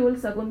ridicule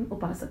Sagun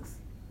Upasaks.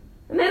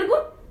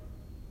 Nirgun,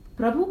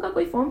 Prabhu का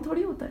कोई form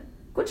थोड़ी होता है,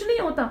 कुछ नहीं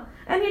होता.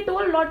 And he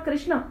told Lord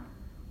Krishna,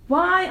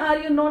 why are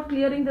you not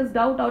clearing this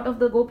doubt out of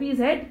the gopis'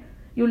 head?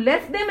 You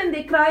left them and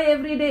they cry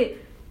every day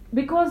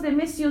because they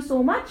miss you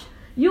so much.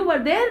 You were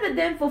there with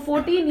them for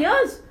 14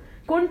 years.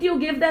 Couldn't you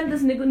give them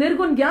this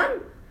Nirgun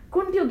Gyan?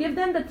 Couldn't you give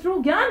them the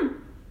true Gyan?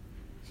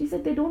 She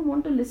said, they don't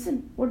want to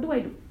listen. What do I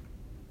do?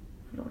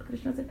 Lord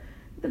Krishna said,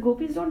 the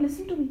gopis don't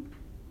listen to me.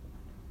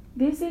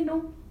 They say,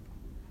 no,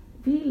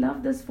 we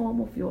love this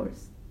form of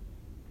yours.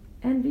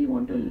 And we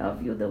want to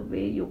love you the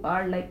way you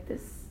are, like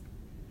this.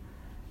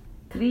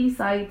 3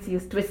 sides, he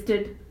is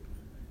twisted,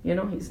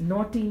 he's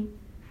naughty,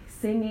 he's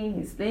singing,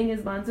 he's playing his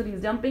bansuri,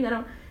 he's jumping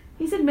around.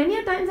 He said, many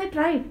a times I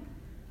tried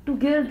to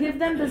give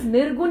them this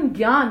Nirgun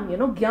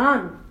Gyan,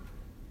 Gyan.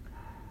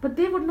 But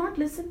they would not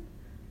listen.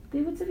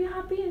 They would say, we're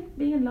happy in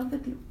being in love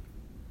with you.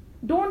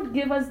 Don't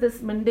give us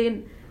this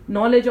mundane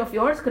knowledge of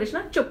yours,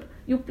 Krishna. Chup,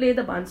 you play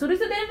the bansuri.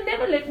 So they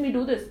never let me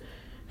do this.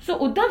 So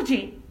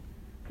Uddhavji,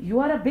 you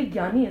are a big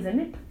Jnani, isn't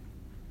it?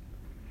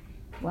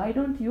 Why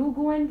don't you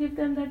go and give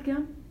them that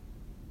Gyan?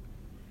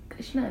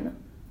 Krishna है ना,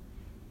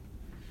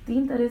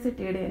 3 तरह से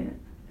टेढ़े हैं.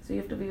 So you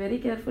have to be very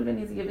careful when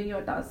he's giving you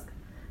a task.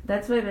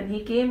 That's why when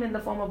he came in the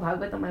form of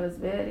Bhagavatam, I was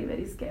very,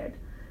 very scared.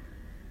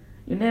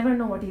 You never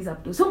know what he's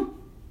up to. So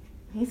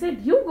he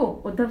said, you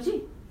go,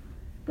 Uddhavji.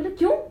 But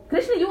kyun?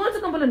 Krishna, you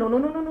also come.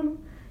 No.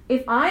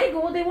 If I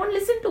go, they won't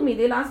listen to me.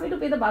 They'll ask me to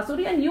pay the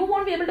basuri and you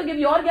won't be able to give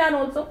your Gyan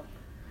also.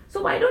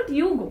 So why don't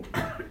you go?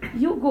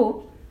 You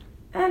go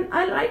and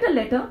I'll write a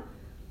letter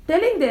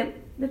telling them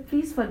that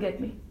please forget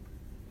me.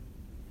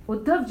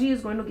 Uddhavji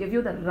is going to give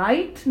you the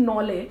right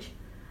knowledge,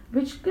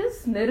 which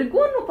is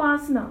Nirgun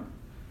Upasana,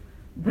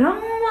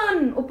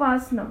 Brahman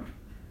Upasana,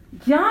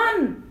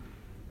 Gyan.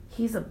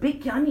 He's a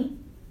big Jnani.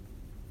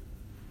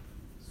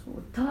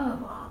 So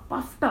Uddhava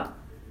puffed up.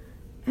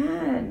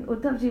 And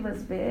Uddhavji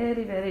was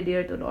very, very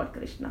dear to Lord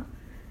Krishna.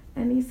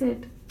 And he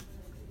said,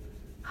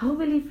 how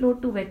will he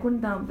float to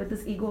Vaikuntha Dham with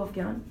this ego of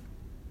Gyan?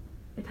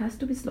 It has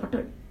to be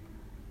slaughtered.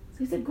 So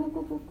he said, go,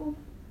 go, go, go.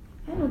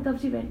 And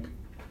Uddhavji went.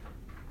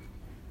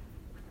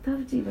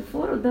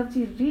 Before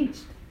Uddhavji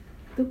reached,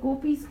 the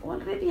gopis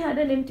already had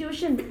an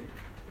intuition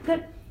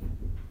that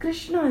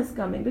Krishna is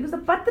coming, because the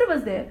Patra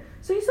was there.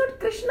 So he thought,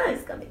 Krishna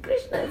is coming,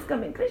 Krishna is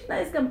coming, Krishna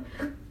is coming.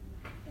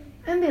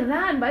 And they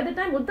ran. By the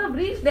time Uddhav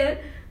reached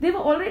there, they were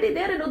already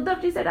there, and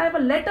Uddhavji said, I have a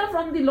letter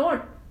from the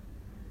Lord.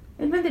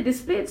 And when they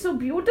displayed so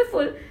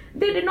beautiful,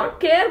 they did not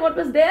care what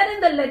was there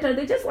in the letter.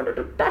 They just wanted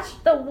to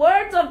touch the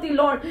words of the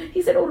Lord.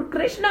 He said, oh,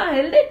 Krishna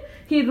held it.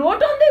 He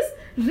wrote on this.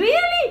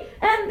 Really?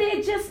 And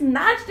they just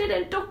snatched it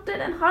and took it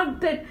and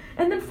hugged it.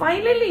 And then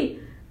finally,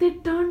 they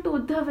turned to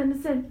Uddhav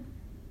and said,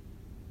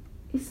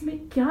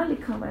 इसमें क्या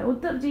लिखा हुआ है?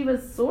 Uddhavji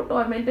was so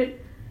tormented.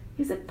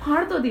 He said,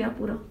 फाड़ तो दिया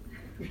पूरा.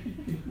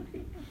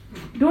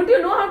 Don't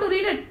you know how to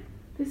read it?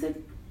 They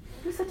said,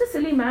 you're such a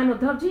silly man,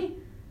 Uddhavji.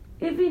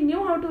 If we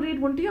knew how to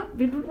read, would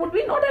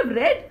we not have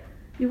read?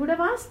 We would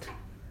have asked.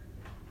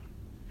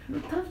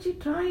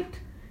 Uddhavji tried.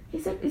 He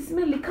said,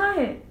 इसमें लिखा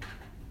है.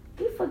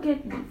 He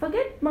forget me.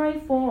 Forget my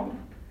form.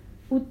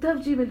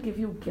 Uddhavji will give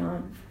you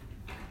Gyan.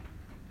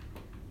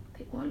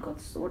 They all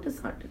got so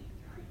disheartened.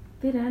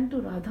 They ran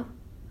to Radha.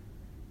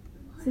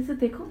 She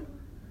said, देखो,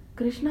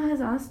 Krishna has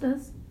asked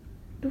us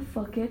to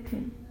forget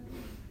him.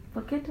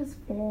 Forget his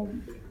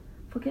form.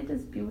 Forget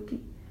his beauty.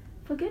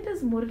 Forget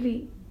his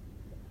Murli.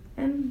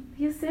 And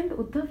he sent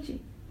Uddhavji.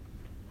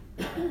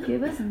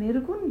 Gave us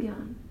Nirgun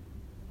Gyan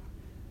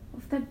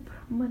of that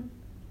Brahman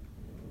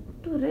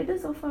to rid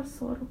us of our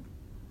sorrow.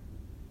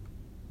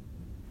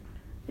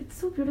 It's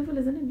so beautiful,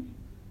 isn't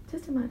it?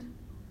 Just imagine.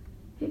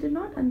 He did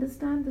not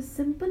understand the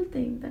simple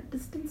thing that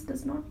distance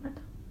does not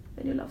matter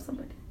when you love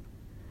somebody.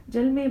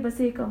 जल में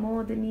बसे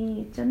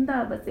कमोदनी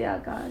चंदा बसे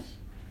आकाश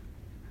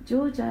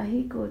जो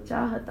चाही को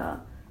चाहता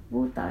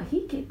वो ताही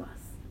के पास.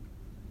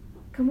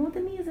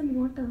 Kamodini is in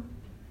water.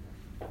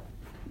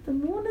 The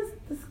moon is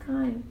the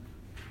sky.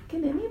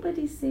 Can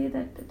anybody say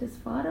that it is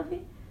far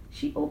away?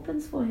 She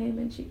opens for him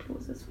and she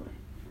closes for him.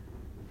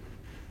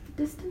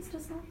 The distance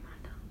does not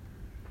matter.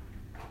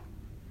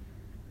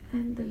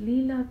 And the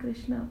Leela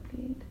Krishna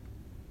played.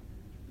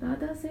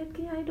 Radha said,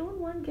 I don't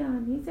want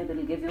Gyan. He said,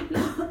 will give you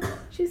bliss.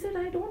 She said,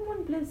 I don't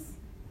want bliss.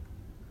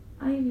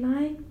 I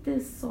like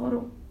this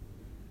sorrow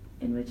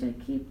in which I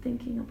keep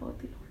thinking about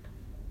the Lord.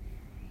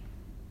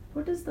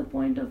 What is the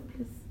point of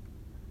bliss?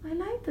 I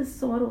like this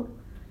sorrow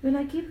when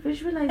I keep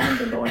visualizing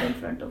the Lord in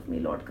front of me,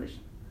 Lord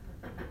Krishna.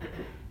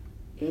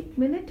 1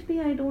 minute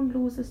bhi I don't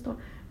lose his thought.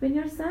 When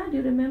you're sad,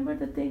 you remember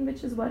the thing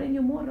which is worrying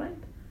you more,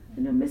 right?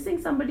 When you're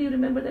missing somebody, you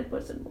remember that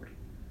person more.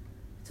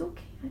 It's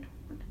okay, I don't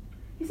want it.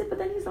 He said, but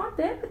then he's not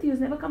there with you, he's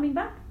never coming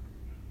back.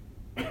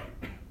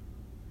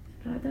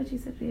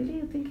 Radhaji said, really?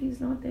 You think he's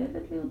not there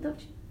with me,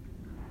 Uddhavji?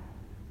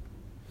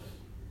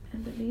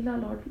 And the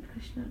Leela Lord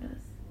Krishna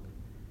does.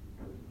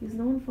 He's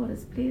known for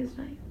his plays,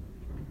 right?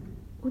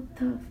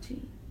 Uddhavji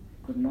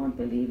could not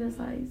believe his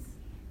eyes.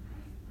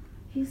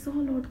 He saw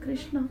Lord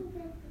Krishna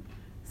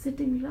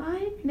sitting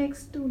right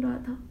next to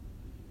Radha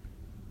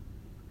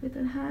with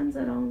her hands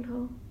around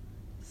her,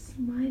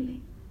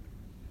 smiling.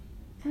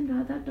 And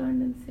Radha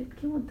turned and said,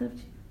 Kyun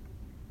Uddhavji?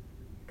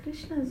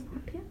 Krishna is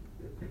not here.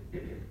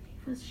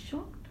 He was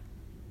shocked.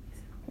 He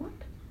said, what?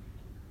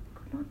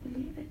 Could not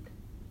believe it.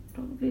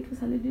 Probably it was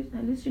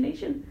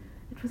hallucination.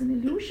 It was an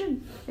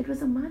illusion. It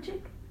was a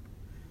magic.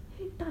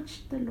 He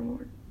touched the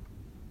Lord.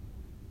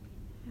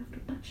 You have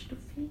to touch to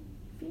feel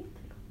the Lord.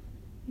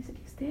 He said,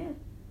 he's there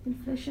in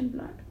flesh and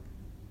blood.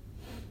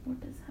 What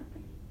is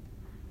happening?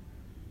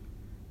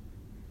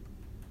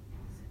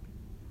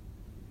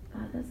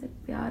 Radha said,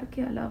 प्यार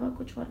के अलावा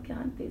कुछ और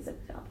ज्ञान दे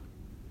सकते आप.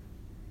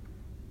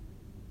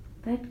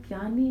 That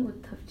Jnani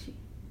Uddhavji.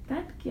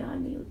 That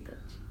Jnani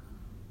Uddhavji.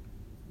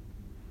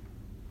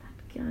 That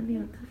Jnani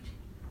Uddhavji.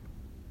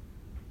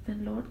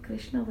 When Lord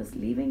Krishna was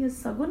leaving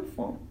his Sagun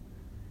form,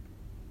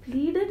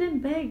 pleaded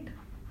and begged.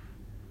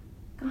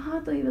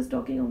 Kaha to he was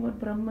talking about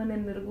Brahman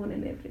and Nirgun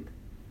and everything.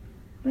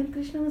 When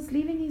Krishna was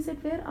leaving, he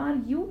said, where are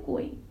you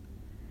going?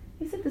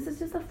 He said, this is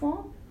just a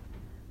form.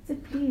 He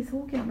said, please,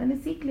 ho kya? Maine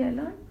seekh liya,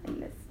 learn and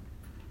less.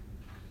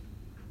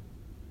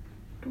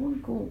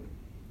 Don't go.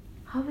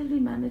 How will we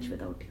manage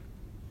without you?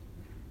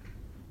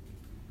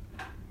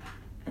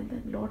 And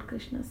then Lord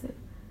Krishna said,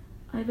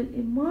 I will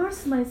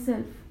immerse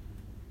myself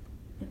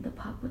in the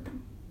Bhagavatam.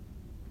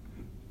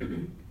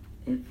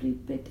 Every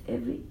bit,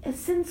 every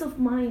essence of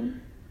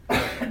mine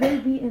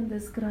will be in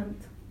this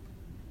Granth.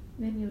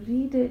 When you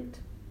read it,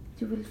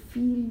 you will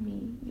feel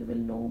me, you will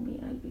know me,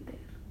 I'll be there.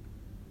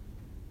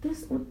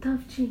 This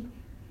Uddhavji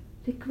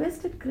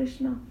requested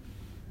Krishna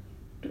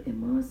to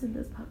immerse in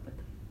this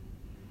Bhagavatam.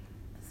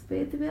 This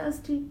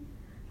Vedvyasji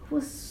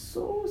was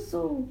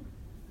so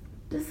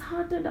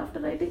disheartened after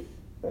writing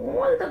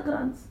all the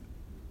Granths.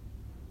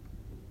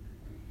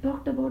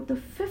 Talked about the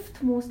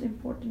fifth most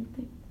important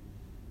thing.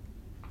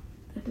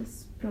 That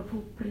is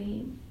Prabhu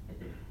Prem.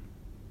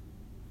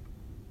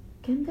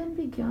 Can there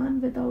be Gyan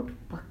without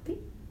Bhakti?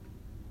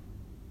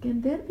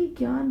 Can there be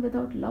Gyan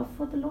without love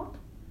for the Lord?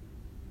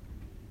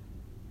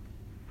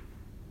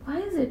 Why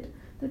is it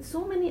that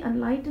so many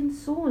enlightened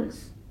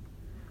souls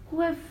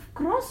who have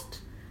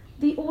crossed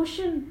the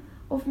ocean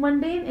of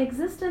mundane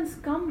existence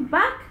come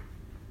back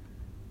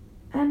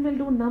and will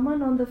do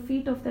naman on the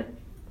feet of that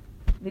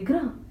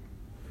Vigraha?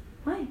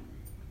 Why?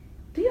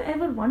 Do you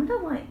ever wonder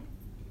why?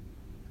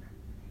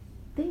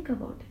 Think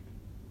about it.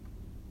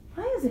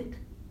 Why is it?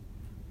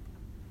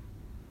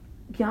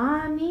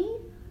 ज्ञानी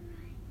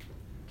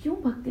क्यों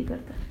भक्ति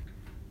करता है?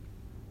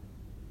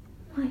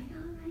 Why?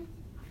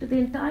 After the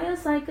entire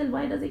cycle,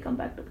 why does he come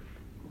back to Bhakti?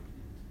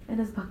 And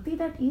is Bhakti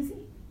that easy?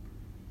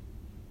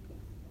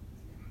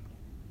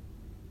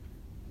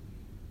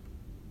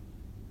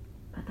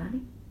 Pata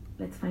nahi.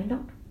 Let's find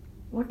out.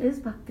 What is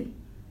Bhakti?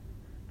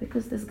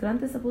 Because this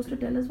Granth is supposed to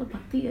tell us what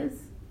Bhakti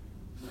is.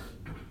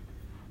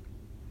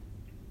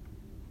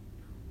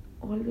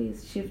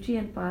 Always Shivji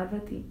and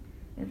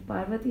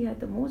Parvati had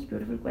the most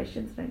beautiful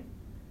questions, right?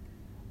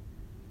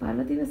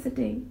 Parvati was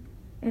sitting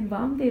and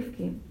Vamdev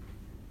came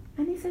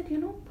and he said,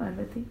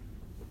 Parvati,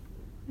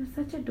 you're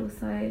such a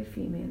docile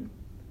female.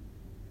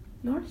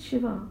 Lord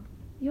Shiva,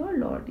 your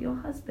Lord, your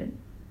husband,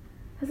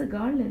 has a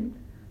garland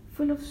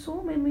full of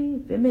so many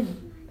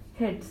women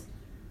heads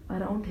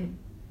around him.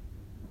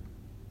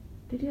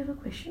 Did you ever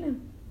question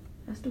him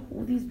as to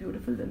who these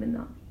beautiful women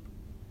are?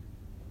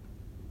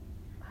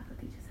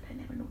 Parvati just said, I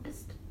never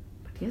noticed.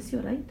 But yes,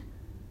 you're right.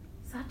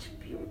 Such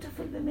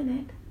beautiful women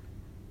head.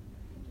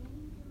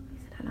 He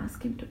said, I'll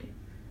ask him today.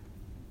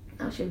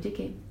 Now Shivji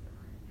came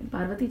and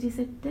Parvati ji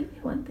said, tell me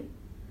one thing.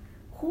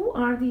 Who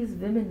are these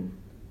women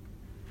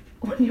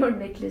on your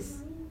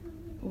necklace?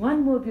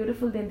 One more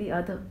beautiful than the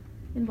other.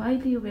 And why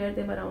do you wear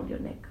them around your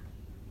neck?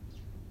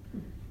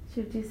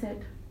 Shivji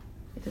said,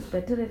 it is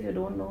better if you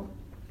don't know.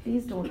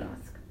 Please don't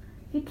ask.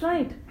 He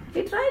tried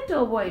to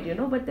avoid,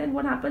 but then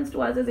what happens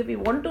to us is if we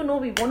want to know,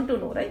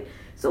 right?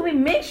 So we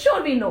make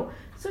sure we know.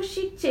 So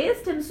she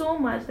chased him so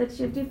much that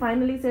Shivji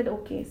finally said,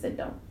 okay, sit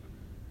down.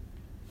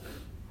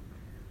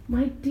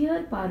 My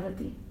dear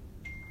Parvati,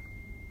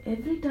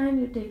 every time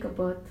you take a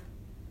birth,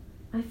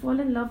 I fall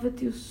in love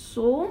with you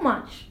so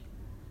much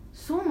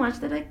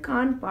that I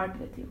can't part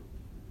with you.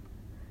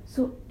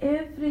 So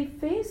every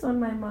face on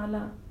my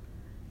mala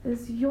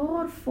is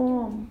your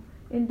form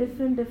in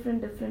different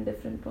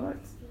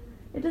parts.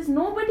 It is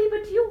nobody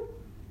but you.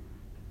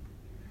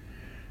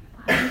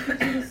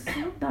 Parvati was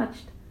so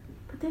touched.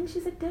 But then she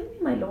said, tell me,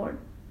 my Lord,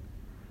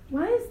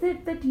 why is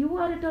it that you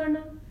are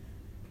eternal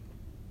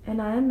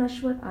and I am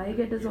Nashwar, I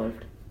get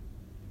dissolved?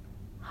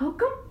 How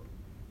come?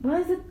 Why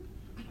is it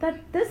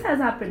that this has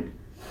happened?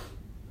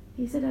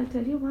 He said, I'll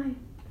tell you why.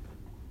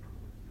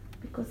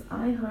 Because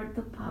I heard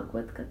the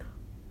Bhagavad Katha.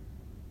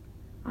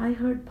 I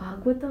heard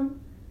Bhagavatam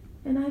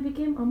and I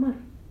became Amar.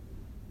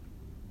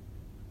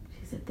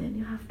 She said, then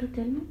you have to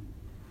tell me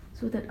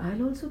so that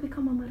I'll also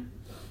become Amar.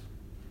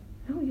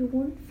 No, you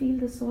won't feel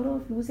the sorrow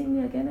of losing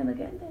me again and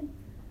again then.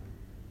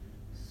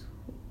 So,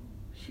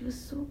 she was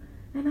so,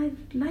 and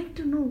I'd like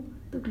to know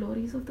the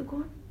glories of the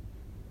God.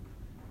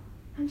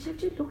 And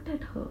Shivji looked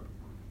at her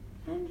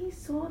and he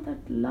saw that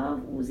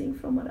love oozing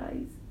from her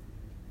eyes.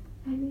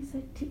 And he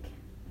said, "Theek hai,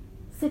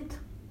 sit.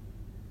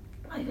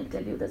 I will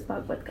tell you this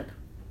Bhagavad Katha."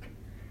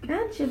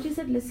 And Shivji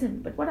said,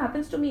 listen, but what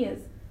happens to me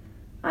is,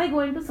 I go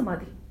into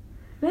Samadhi.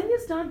 When you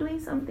start doing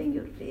something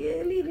you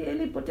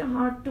really put your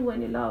heart to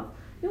and you love,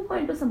 you go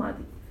into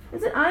Samadhi. He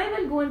said, I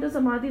will go into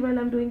Samadhi while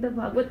I am doing the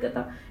Bhagavad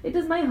Katha. It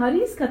is my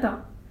Hari's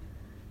Katha.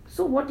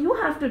 So what you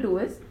have to do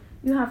is,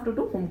 you have to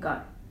do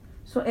Humkar.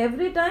 So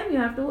every time you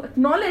have to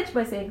acknowledge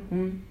by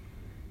saying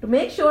to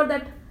make sure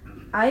that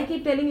I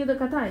keep telling you the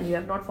Katha and you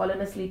have not fallen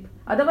asleep.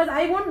 Otherwise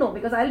I won't know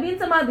because I'll be in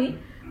Samadhi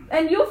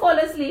and you fall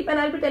asleep and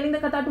I'll be telling the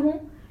Katha to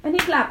whom? And he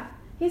clapped.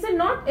 He said,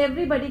 not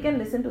everybody can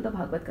listen to the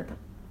Bhagavad Katha.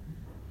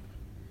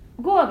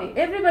 Go away.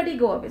 Everybody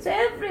go away. So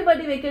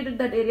everybody vacated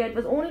that area. It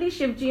was only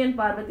Shivji and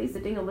Parvati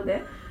sitting over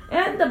there.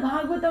 And the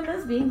Bhagavatam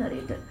is being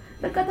narrated.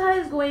 The Katha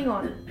is going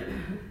on.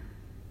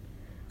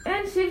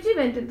 And Shivji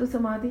went into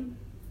Samadhi.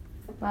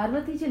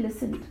 Parvati ji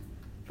listened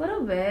for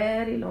a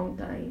very long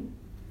time.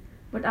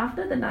 But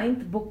after the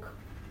 9th book,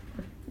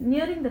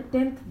 nearing the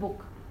 10th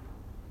book,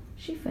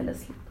 she fell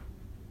asleep.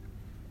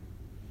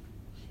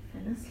 She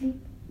fell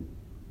asleep.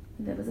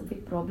 And there was a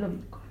big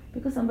problem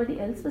because somebody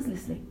else was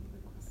listening.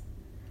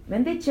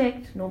 When they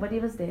checked, nobody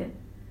was there.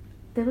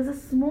 There was a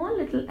small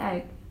little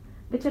egg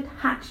which had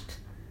hatched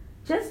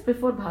just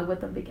before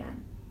Bhagavatam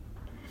began.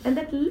 And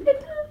that little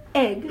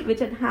egg which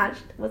had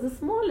hatched was a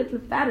small little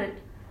parrot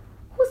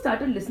who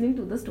started listening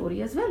to the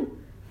story as well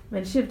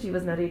when Shivji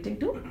was narrating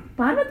to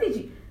Parvati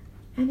ji.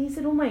 And he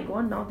said, oh my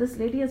God, now this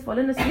lady has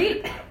fallen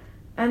asleep.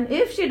 And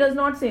if she does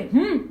not say,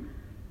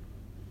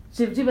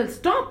 Shivji will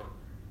stop.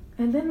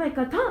 And then my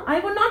Katha, I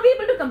would not be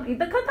able to complete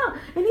the Katha.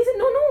 And he said,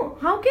 no,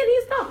 how can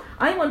he stop?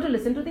 I want to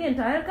listen to the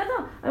entire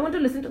Katha. I want to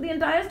listen to the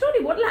entire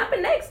story. What will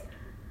happen next?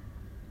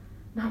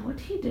 Now what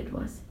he did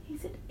was, he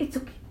said, it's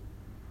okay.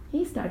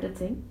 He started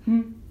saying,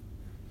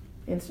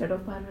 instead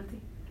of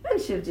Parvati. And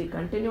Shivji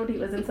continued. He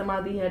was in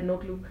samadhi, he had no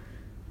clue.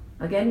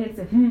 Again he'd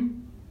say,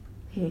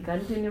 He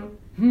continued,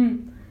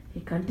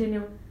 He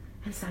continued.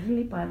 And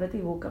suddenly Parvati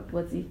woke up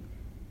towards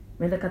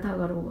when the katha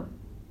got over.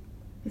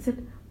 He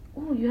said,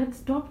 oh, you had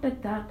stopped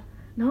at that.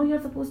 Now you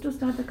are supposed to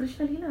start the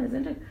Krishna Leela,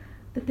 isn't it?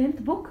 The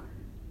 10th book.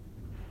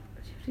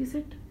 She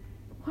said,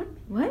 what?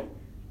 Why?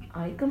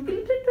 I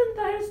completed the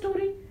entire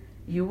story.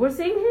 You were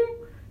saying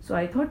so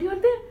I thought you were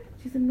there.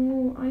 She said,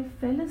 no, I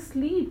fell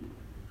asleep.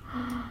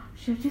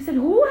 She said,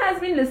 who has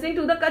been listening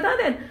to the katha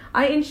then?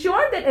 I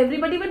ensured that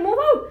everybody would move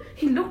out.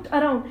 He looked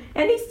around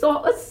and he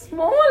saw a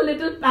small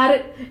little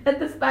parrot. And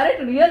this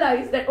parrot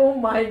realized that, oh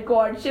my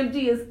God,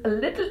 Shivji is a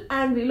little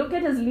angry. Look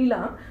at his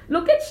Leela.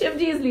 Look at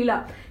Shivji's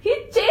Leela. He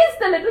chased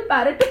the little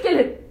parrot to kill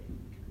it.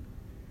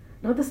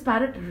 Now this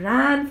parrot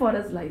ran for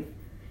his life.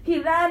 He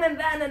ran and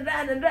ran and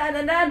ran and ran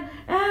and ran,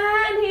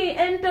 and he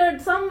entered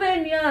somewhere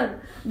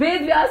near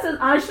Ved Vyasa's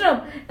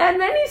ashram. And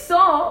when he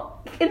saw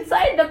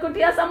inside the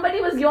kutia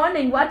somebody was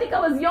yawning, Vatika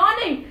was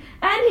yawning,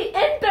 and he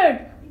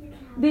entered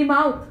the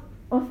mouth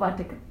of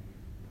Vatika.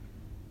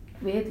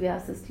 Ved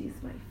Vyasa's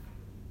wife.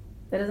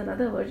 There is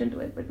another version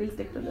to it, but we'll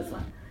stick to this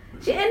one.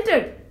 She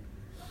entered,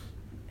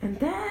 and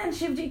then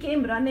Shivji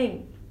came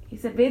running. He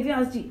said, Ved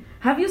Vyasji,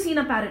 have you seen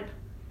a parrot?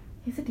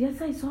 He said,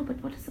 yes, I saw,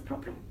 but what is the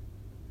problem?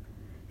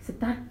 He said,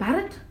 that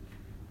parrot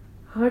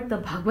heard the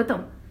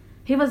Bhagavatam.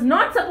 He was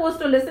not supposed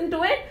to listen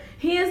to it.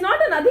 He is not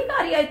an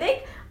adhikari, I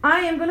think. I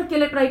am going to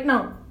kill it right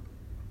now.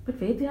 But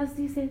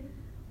Vedyasji said,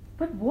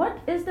 but what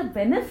is the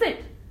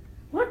benefit?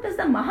 What is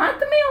the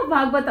Mahatmya of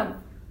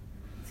Bhagavatam?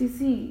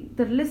 See,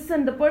 the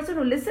person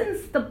who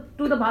listens to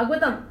the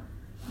Bhagavatam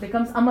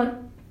becomes Amar.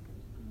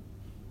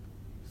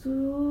 So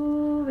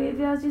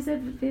Vedyasji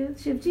said,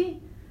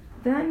 Shivji,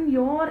 then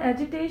your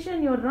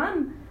agitation, your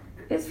run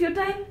is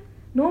futile.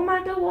 No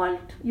matter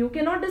what, you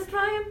cannot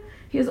destroy him.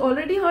 He has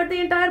already heard the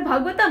entire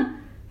Bhagavatam.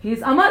 He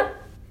is Amar.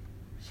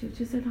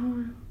 Shivji said,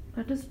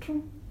 that is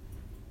true.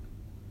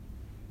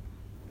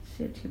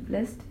 Shivji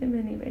blessed him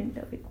and he went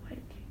away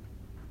quietly.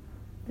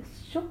 This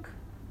Shuk,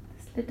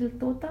 this little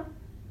Tota,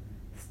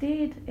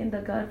 stayed in the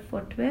garh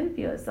for 12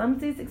 years. Some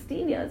say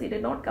 16 years. He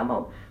did not come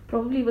out.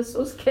 Probably was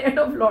so scared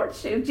of Lord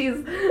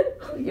Shivji's,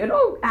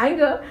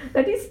 anger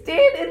that he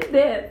stayed in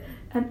there.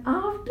 And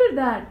after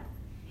that,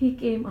 he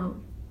came out.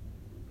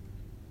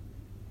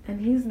 And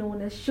he is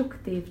known as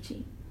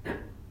Shukdevji.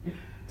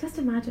 Just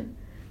imagine,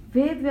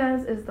 Ved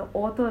Vyas is the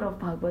author of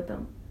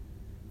Bhagavatam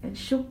and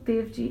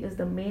Shukdevji is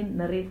the main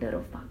narrator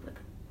of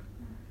Bhagavatam.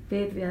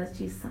 Ved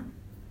Vyasji's son.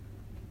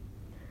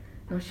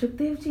 Now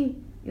Shukdevji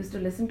used to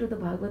listen to the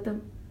Bhagavatam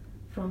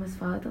from his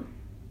father,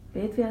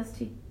 Ved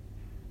Vyasji.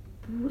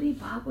 Puri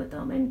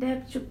Bhagavatam in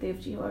depth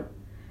Shukdevji heard.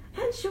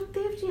 And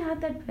Shukdevji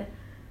had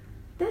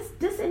this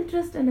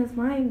disinterest in his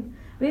mind.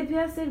 Ved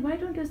Vyas said, why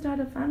don't you start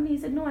a family? He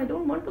said, no, I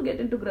don't want to get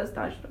into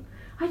Grasthashram.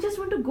 I just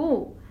want to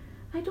go.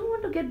 I don't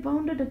want to get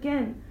bounded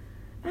again.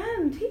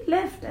 And he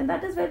left, and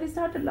that is where we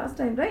started last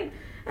time, right?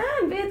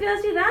 And Ved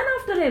Vyasji ran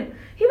after him.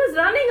 He was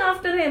running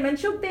after him, and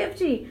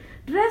Shukdevji,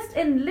 dressed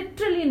in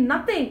literally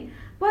nothing,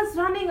 was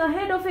running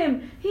ahead of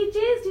him. He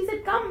chased, he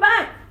said, come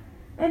back.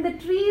 And the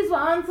trees were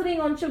answering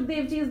on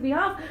Shukdevji's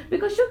behalf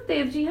because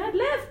Shukdevji had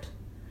left.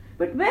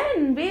 But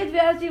when Ved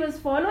Vyasji was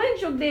following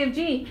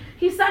Shukdevji,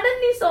 he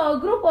suddenly saw a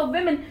group of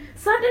women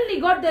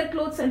suddenly got their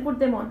clothes and put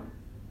them on.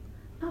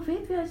 Now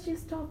Ved Vyasji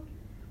stopped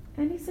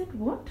and he said,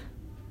 what?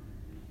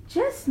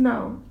 Just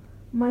now,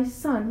 my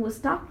son who was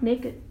stark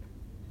naked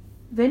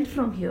went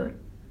from here.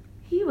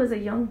 He was a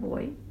young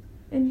boy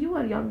and you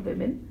are young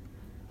women.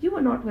 You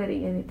were not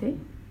wearing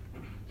anything.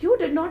 You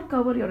did not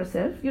cover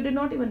yourself. You did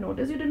not even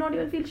notice. You did not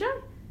even feel shy.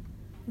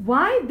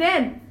 Why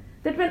then,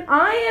 that when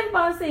I am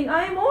passing,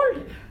 I am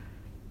old?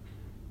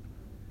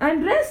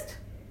 I'm dressed.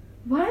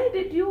 Why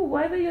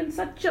were you in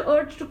such an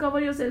urge to cover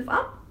yourself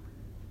up?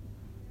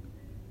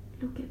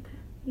 Look at that.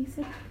 He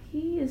said,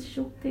 he is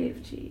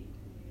Shukdevji.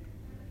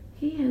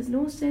 He has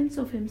no sense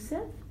of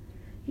himself.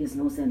 He has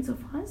no sense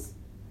of us.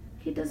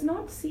 He does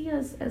not see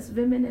us as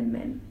women and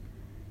men.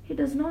 He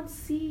does not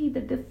see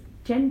the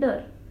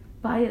gender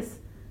bias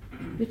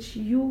which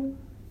you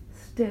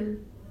still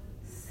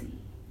see.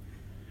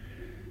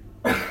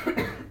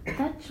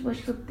 That was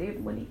Shukdev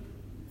Muni.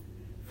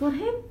 For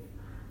him,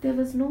 there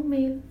was no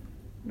male,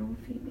 no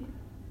female.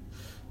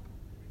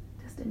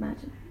 Just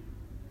imagine.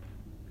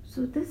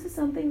 So this is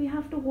something we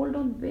have to hold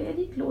on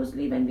very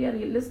closely when we are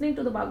listening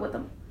to the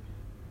Bhagavatam.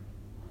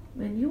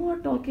 When you are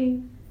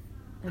talking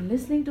and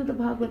listening to the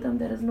Bhagavatam,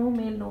 there is no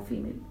male, no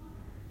female.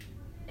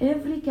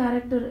 Every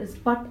character is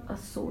but a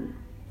soul.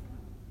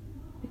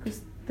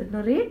 Because the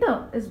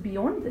narrator is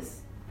beyond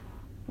this.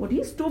 Would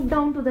he stoop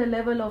down to the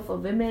level of a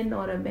woman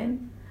or a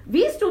man?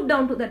 We stoop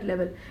down to that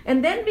level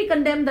and then we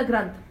condemn the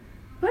Granth.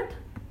 But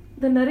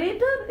the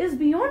narrator is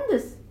beyond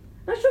this.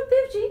 Now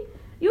Shukdevji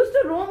used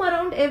to roam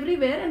around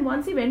everywhere and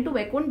once he went to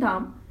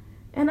Vaikuntham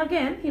and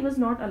again he was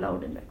not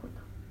allowed in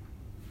Vaikuntham.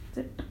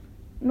 Said,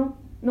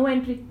 no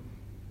entry.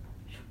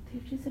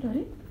 Shukdevji said,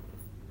 Arey,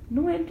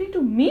 no entry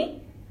to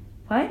me?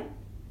 Why?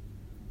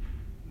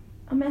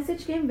 A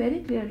message came very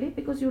clearly,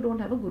 because you don't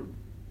have a guru.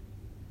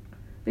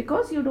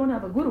 Because you don't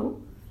have a guru,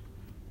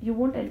 you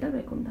won't enter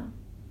Vaikuntha.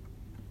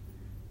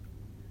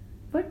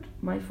 But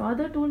my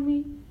father told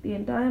me the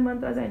entire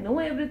mantras, I know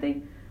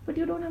everything, but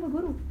you don't have a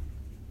guru.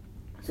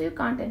 So you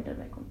can't enter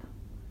Vaikuntha.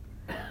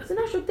 So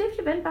now Shukdev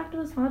Ji went back to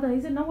his father.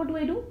 He said, now what do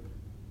I do?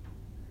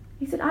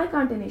 He said, I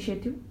can't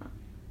initiate you.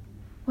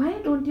 Why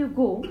don't you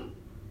go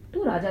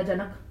to Raja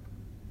Janak?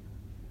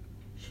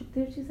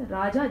 Shukdev Ji said,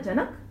 Raja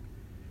Janak?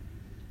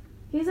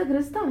 He's a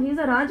Grihastha, he's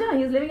a Raja,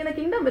 he's living in a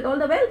kingdom with all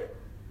the wealth.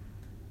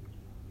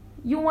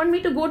 You want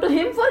me to go to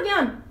him for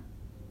Gyan?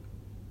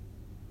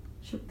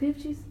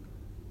 Shukdev Ji said,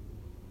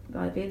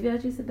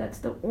 Vedvyas Ji said, that's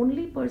the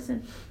only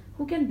person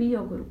who can be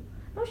your guru.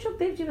 Now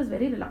Shukdev Ji was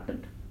very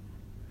reluctant.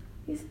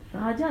 He said,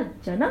 Raja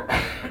Janak?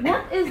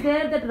 What is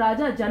there that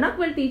Raja Janak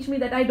will teach me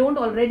that I don't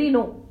already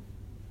know?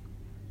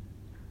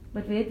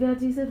 But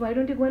Vedvyas Ji said, why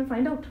don't you go and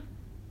find out?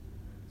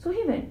 So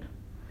he went.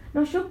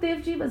 Now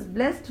Shukdev Ji was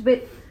blessed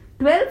with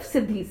 12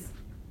 siddhis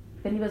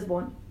when he was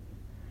born.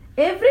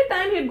 Every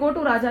time he'd go to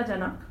Raja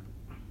Janak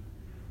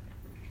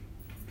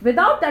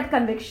without that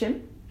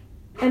conviction,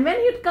 and when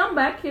he'd come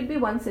back, he'd be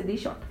one siddhi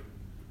short.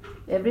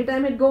 Every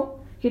time he'd go,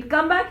 he'd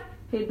come back,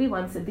 he'd be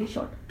one siddhi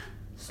short.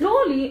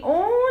 Slowly,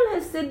 all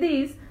his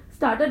siddhis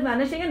started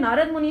vanishing, and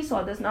Narad Muni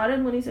saw this.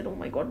 Narad Muni said, oh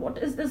my God, what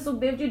is this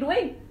Shukdev Ji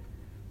doing?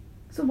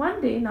 So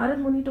one day, Narad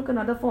Muni took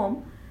another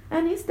form,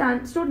 and he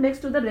stood next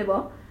to the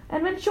river,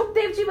 and when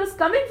Shukdev Ji was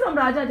coming from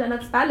Raja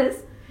Janak's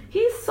palace,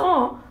 he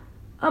saw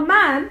a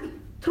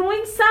man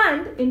throwing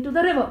sand into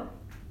the river.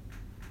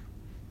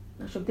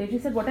 Now Shukdev Ji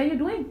said, what are you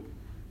doing?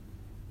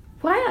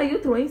 Why are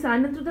you throwing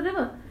sand into the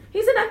river?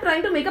 He said, I'm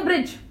trying to make a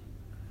bridge.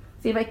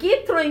 See, if I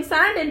keep throwing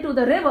sand into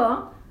the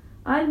river,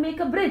 I'll make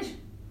a bridge.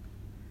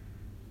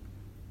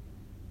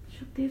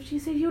 Shukdev Ji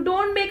said, you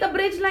don't make a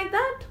bridge like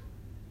that.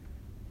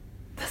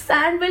 The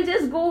sand will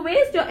just go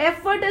waste. Your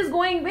effort is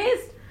going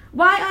waste.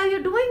 Why are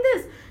you doing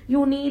this?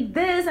 You need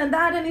this and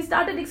that. And he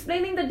started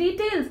explaining the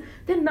details.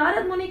 Then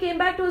Narad Muni came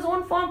back to his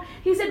own form.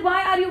 He said,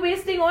 why are you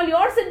wasting all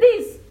your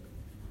siddhis?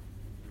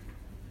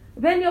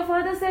 When your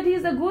father said he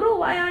is the guru,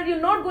 why are you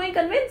not going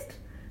convinced?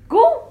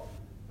 Go.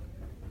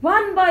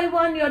 One by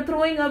one, you are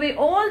throwing away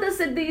all the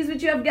siddhis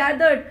which you have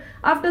gathered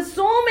after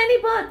so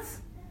many births.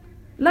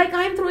 Like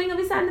I am throwing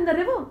away sand in the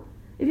river.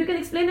 If you can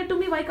explain it to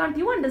me, why can't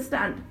you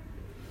understand?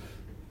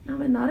 Now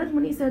when Narad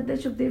Muni said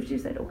this, Shukdev Ji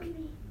said, okay,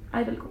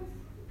 I will go.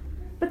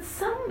 But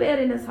somewhere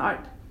in his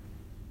heart,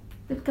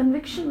 that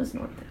conviction was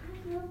not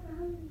there.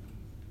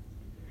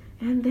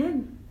 And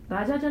then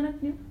Raja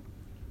Janak knew.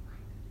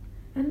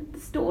 And the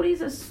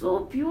stories are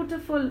so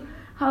beautiful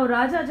how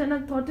Raja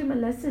Janak taught him a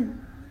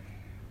lesson.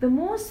 The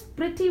most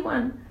pretty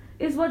one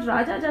is what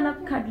Raja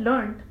Janak had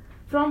learned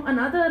from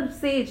another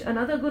sage,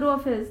 another guru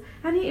of his,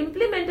 and he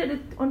implemented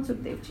it on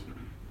Shukdev Ji.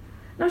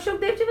 Now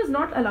Shukdev Ji was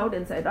not allowed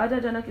inside.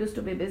 Raja Janak used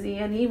to be busy,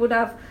 and he would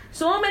have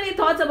so many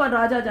thoughts about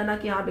Raja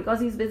Janak. Yeah,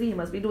 because he's busy, he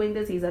must be doing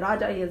this, he's a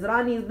Raja, he has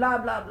Ranis, blah,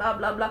 blah, blah,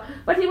 blah, blah.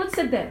 But he would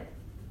sit there.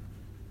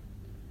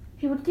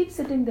 He would keep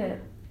sitting there.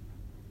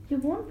 You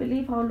won't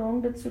believe how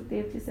long did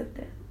Shukdev Ji sit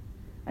there.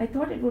 I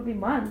thought it would be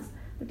months,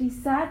 but he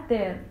sat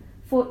there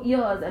for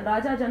years, and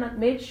Raja Janak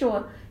made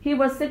sure he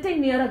was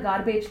sitting near a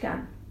garbage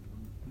can.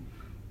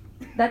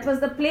 That was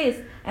the place,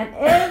 and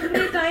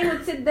every time he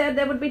would sit there,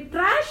 there would be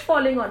trash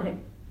falling on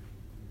him.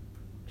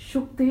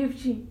 Shukdev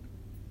Ji.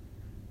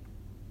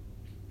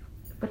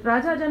 But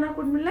Raja Janak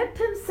would let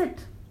him sit.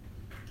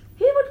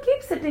 He would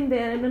keep sitting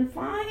there, and then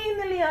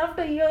finally,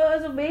 after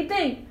years of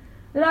waiting,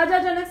 Raja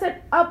Janak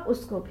said, Ab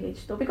usko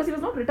bhej do, because he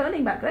was not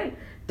returning back, right?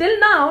 Till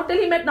now, till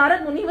he met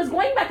Narad Muni, he was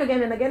going back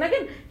again and again and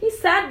again. He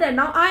sat there.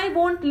 Now I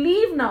won't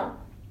leave now.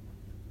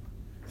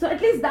 So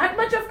at least that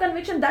much of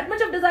conviction, that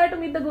much of desire to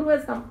meet the Guru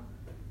has come.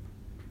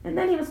 And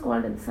then he was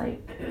called inside.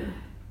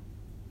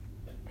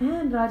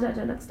 And Raja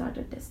Janak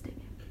started testing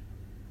him.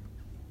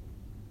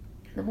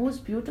 The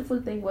most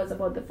beautiful thing was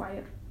about the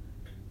fire.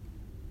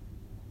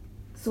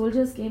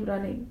 Soldiers came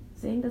running,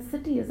 saying the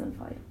city is on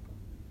fire.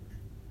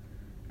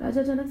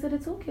 Raja Janak said,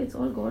 it's okay, it's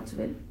all God's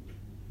will.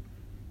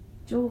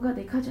 Jo hoga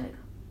dekha jayega.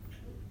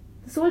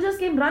 The soldiers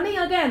came running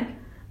again.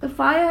 The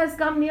fire has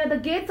come near the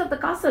gates of the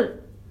castle.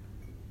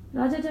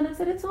 Raja Janak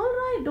said, it's all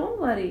right, don't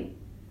worry.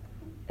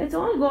 It's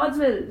all God's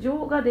will. Jo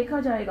hoga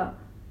dekha jayega.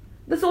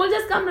 The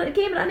soldiers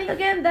came running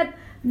again, that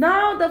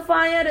now the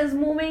fire is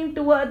moving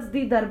towards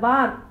the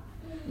darbar,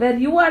 where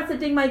you are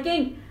sitting, my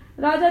king.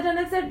 Raja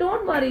Janak said,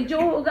 don't worry, jo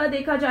hoga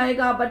dekha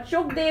jayega. But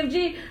Shukdev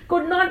Ji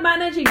could not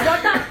manage. He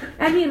got up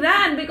and he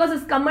ran because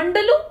his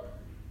kamandalu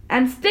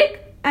and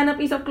stick and a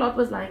piece of cloth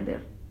was lying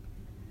there.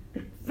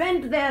 He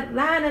went there,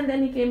 ran, and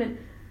then he came in.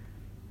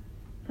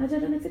 Raja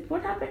Janak said,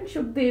 what happened,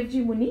 Shukdev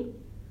Ji Muni?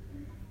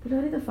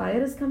 Purari, the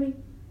fire is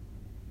coming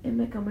and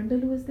my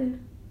kamandalu is there.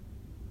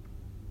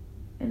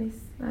 And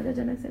Raja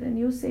Janak said, and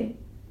you say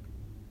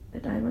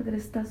that I am a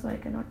Grihastha, so I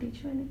cannot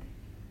teach you anything.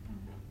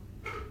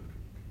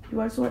 You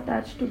are so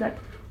attached to that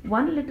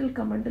one little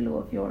kamandalu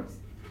of yours.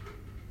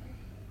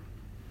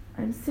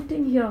 I am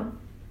sitting here,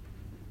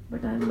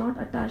 but I am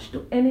not attached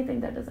to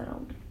anything that is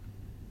around me.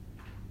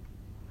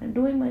 I am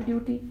doing my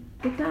duty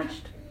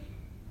detached.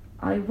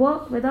 I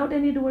work without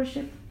any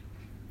doership.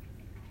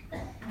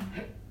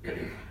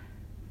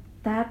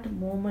 That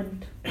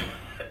moment,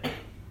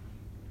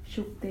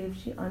 Shukdev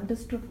Ji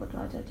understood what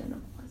Raja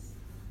Janak was,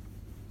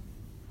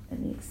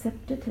 and he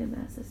accepted him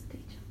as his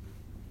teacher.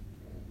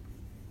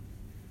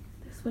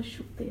 This was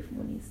Shukdev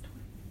Muni's story.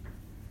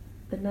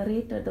 The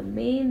narrator, the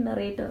main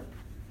narrator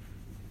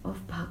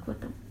of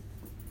Bhagavatam.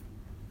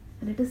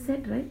 And it is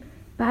said, right?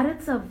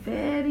 Parrots are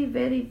very,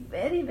 very,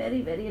 very,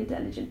 very, very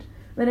intelligent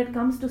when it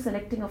comes to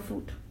selecting a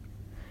fruit.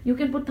 You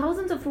can put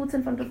thousands of fruits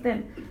in front of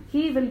them.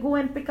 He will go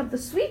and pick up the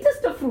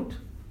sweetest of fruit.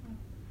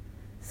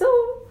 So,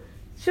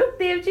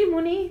 Shukdev Ji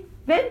Muni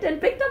went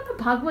and picked up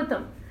the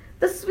Bhagavatam,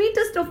 the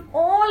sweetest of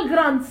all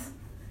grunts,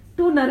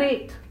 to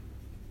narrate.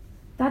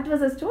 That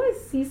was his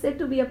choice. He said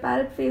to be a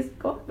parrot-faced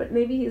god, but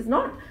maybe he is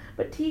not.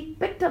 But he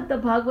picked up the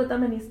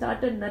Bhagavatam and he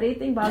started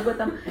narrating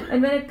Bhagavatam.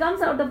 And when it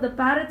comes out of the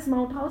parrot's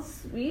mouth, how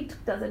sweet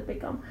does it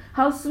become?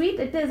 How sweet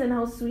it is and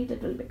how sweet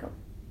it will become.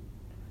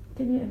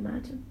 Can you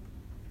imagine?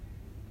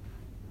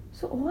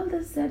 So all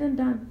this said and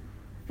done,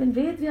 when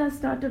Vedvyas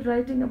started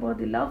writing about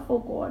the love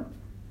for God,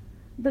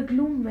 the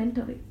gloom went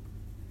away.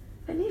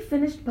 When he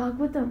finished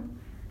Bhagavatam,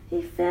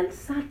 he felt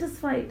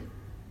satisfied.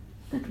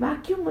 That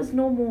vacuum was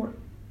no more.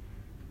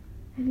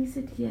 And he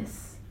said,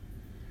 yes,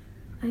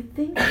 I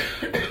think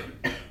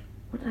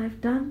what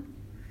I've done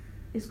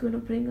is going to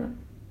bring a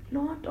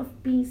lot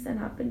of peace and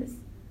happiness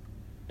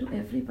to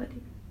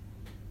everybody.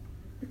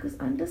 Because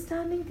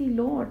understanding the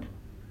Lord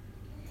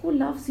who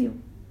loves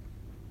you,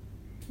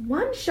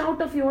 one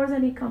shout of yours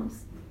and he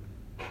comes.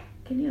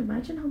 Can you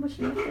imagine how much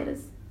love there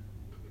is?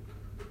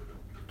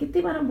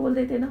 कितनी बार हम बोल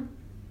देते ना,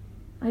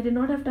 I did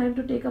not have time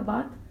to take a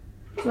bath,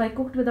 so I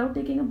cooked without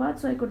taking a bath,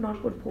 so I could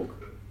not put bhog.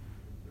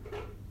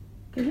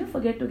 Can you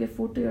forget to give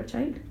food to your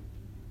child?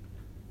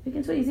 We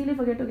can so easily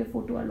forget to give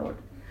food to our Lord.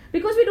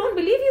 Because we don't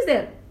believe He's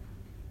there.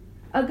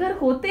 अगर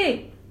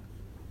होते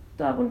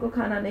तो आप उनको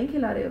खाना नहीं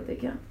खिला रहे होते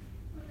क्या?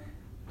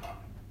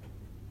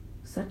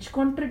 Such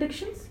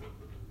contradictions.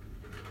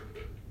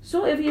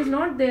 So if He is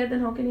not there,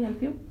 then how can He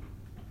help you?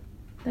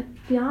 That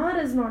pyar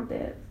is not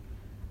there.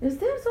 Is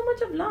there so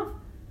much of love?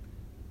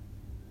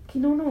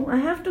 No, I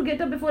have to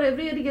get up before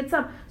everybody gets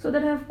up so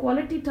that I have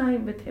quality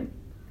time with Him.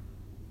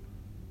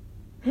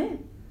 Hey,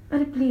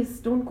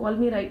 please don't call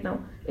me right now.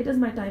 It is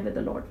my time with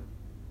the Lord.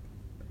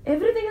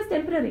 Everything is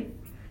temporary,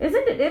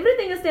 isn't it?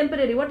 Everything is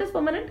temporary. What is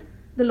permanent?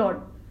 The Lord.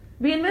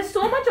 We invest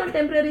so much on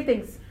temporary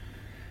things.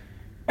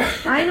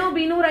 I know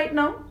Binu right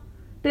now,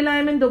 till I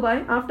am in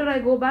Dubai. After I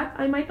go back,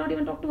 I might not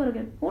even talk to her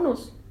again. Who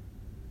knows?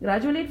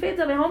 Gradually it fades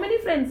away. How many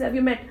friends have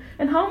you met?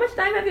 And how much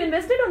time have you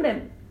invested on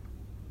them?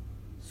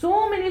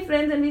 So many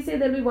friends, and we say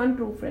there will be one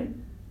true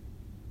friend.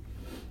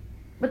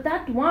 But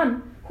that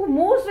one who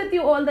moves with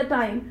you all the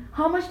time,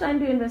 how much time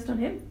do you invest on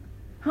him?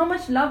 How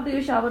much love do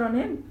you shower on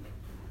him?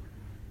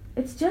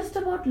 It's just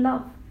about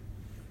love.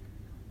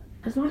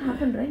 Does not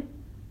happen, right?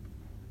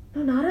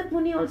 Now Narad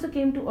Muni also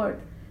came to earth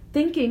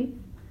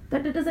thinking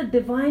that it is a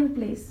divine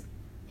place.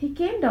 He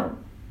came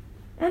down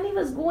and he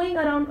was going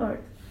around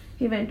earth.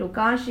 He went to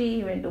Kashi,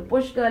 he went to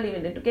Pushkar, he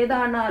went into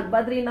Kedarnath,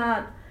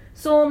 Badrinath,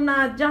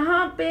 Somnath,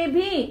 jahan pe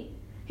bhi.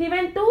 He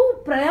went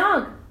to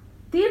Prayag,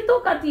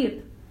 Tirtho ka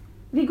Tirth.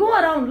 We go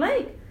around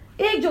like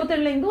एक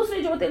ज्योतिर्लिंग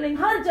दूसरी ज्योतिर्लिंग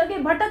हर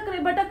जगह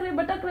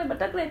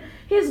भटक रहे.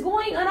 He is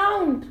going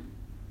around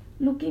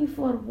looking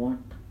for what?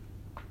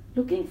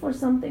 Looking for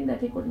something that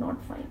he could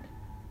not find.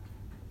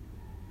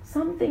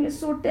 Something is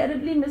so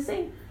terribly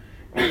missing,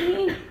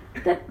 and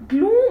that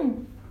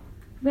gloom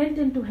went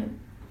into him.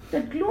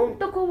 That gloom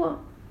took over.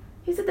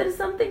 He said, there is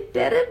something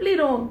terribly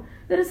wrong.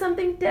 There is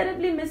something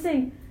terribly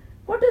missing.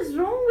 What is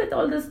wrong with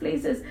all these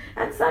places?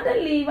 And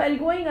suddenly, while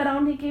going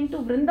around, he came to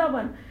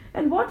Vrindavan.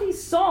 And what he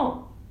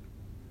saw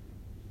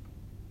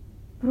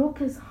broke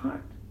his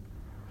heart.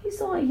 He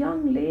saw a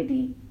young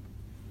lady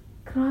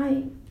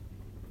crying.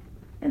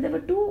 And there were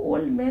two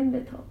old men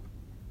with her.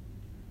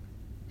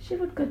 She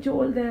would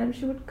cajole them.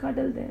 She would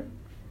cuddle them.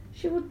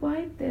 She would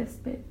wipe their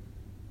spit.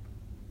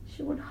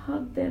 She would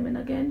hug them, and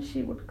again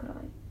she would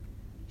cry.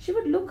 She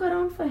would look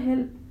around for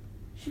help.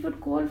 She would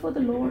call for the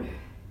Lord.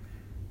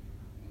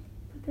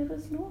 But there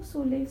was no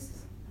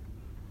solace.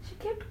 She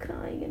kept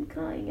crying and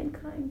crying and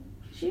crying.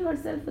 She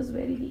herself was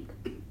very weak.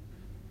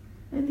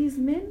 And these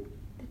men,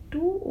 the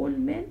two old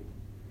men,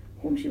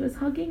 whom she was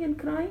hugging and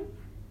crying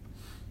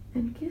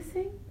and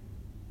kissing,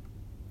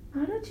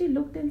 Naraji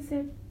looked and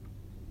said,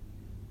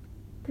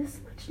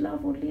 this much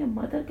love only a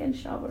mother can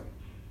shower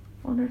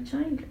on her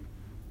child.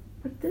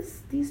 But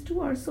these two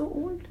are so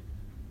old.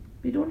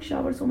 We don't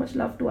shower so much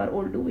love to our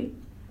old, do we?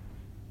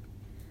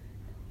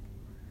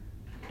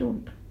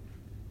 Don't.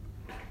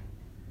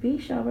 We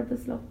shower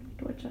this love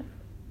to our child.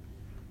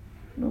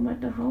 No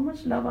matter how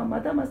much love our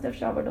mother must have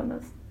showered on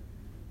us,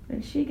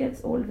 when she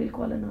gets old, we'll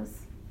call a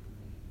nurse.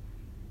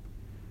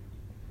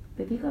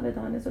 विधि का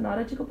विधान है. So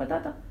Narad ji को पता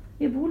था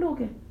ये भूल हो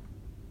गए.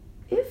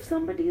 If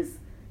somebody is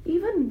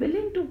even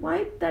willing to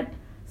wipe that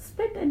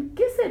spit and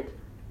kiss it,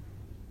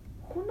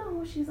 who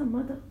knows she's a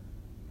mother?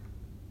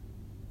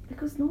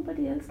 Because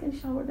nobody else can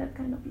shower that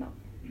kind of love.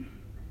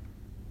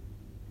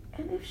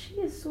 And if she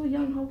is so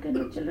young, how can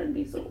her children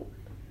be so old?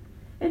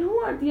 And who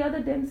are the other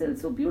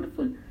damsels so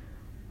beautiful?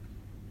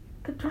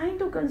 They're trying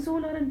to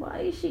console her, and why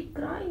is she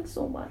crying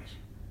so much?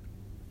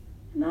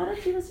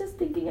 Narad, she was just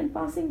thinking and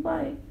passing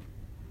by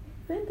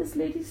when this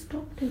lady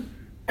stopped him.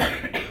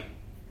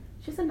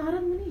 She said,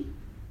 Narad Muni,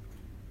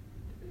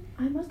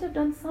 I must have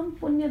done some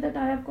punya that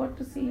I have got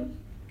to see you.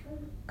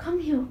 Come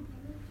here.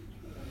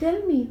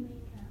 Tell me.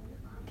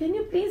 Can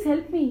you please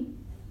help me?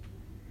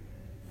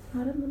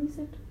 Narad Muni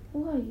said,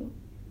 who are you?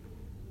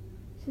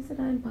 She said,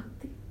 I am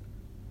Bhakti.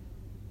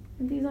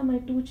 And these are my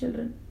two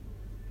children,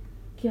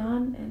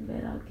 Gyan and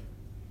Vairagya.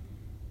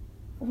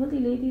 All the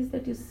ladies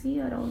that you see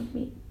around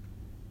me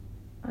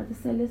are the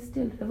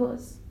celestial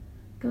rivers,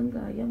 Ganga,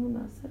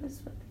 Yamuna,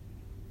 Saraswati.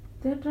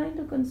 They are trying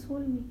to console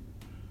me,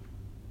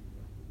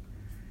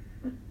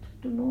 but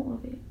to no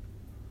avail.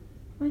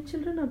 My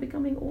children are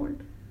becoming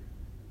old.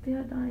 They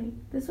are dying.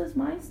 This was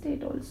my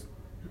state also,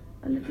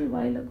 a little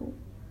while ago.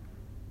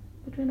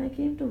 But when I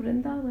came to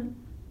Vrindavan,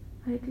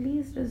 I at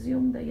least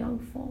resumed the young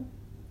form.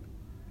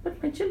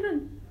 But my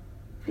children,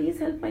 please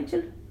help my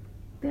children.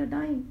 They are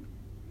dying.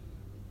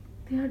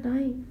 They are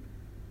dying.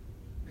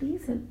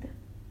 Please help them.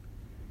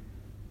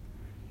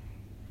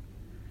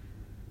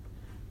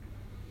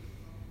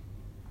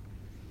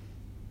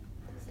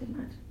 Just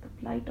imagine the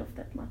plight of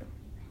that mother.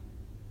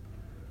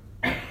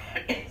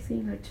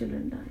 Seeing her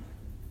children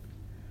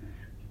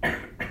die.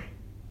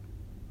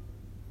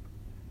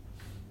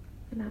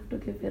 We'll have to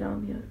give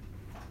Viram here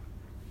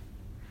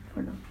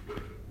for now.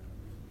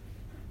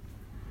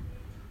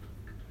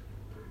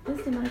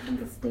 Just imagine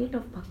the state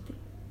of bhakti.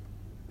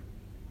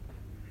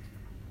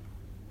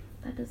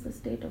 That is the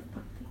state of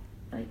bhakti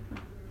right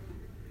now.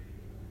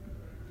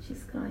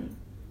 She's crying.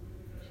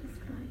 She's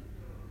crying.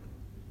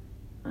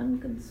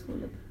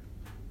 Unconsolable.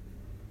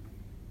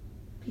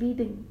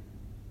 Pleading.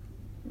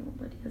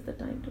 Nobody has the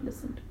time to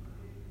listen to.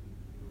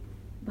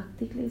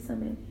 Bhakti के लिए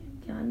समय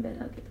नहीं, ज्ञान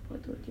वैराग्य तो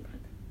बहुत दूर की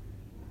बात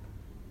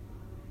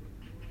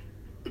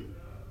है.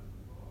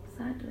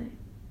 Sad, right?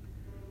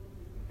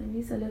 When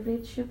we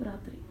celebrate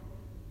Shivratri,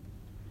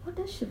 what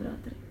is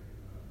Shivratri?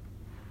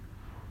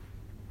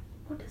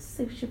 What is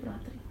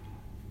Shivratri?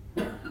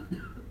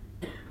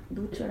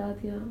 दूध चढ़ा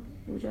दिया,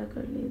 पूजा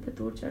कर ली,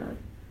 धतूर चढ़ा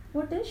दिया.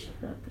 What is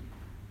Shivratri?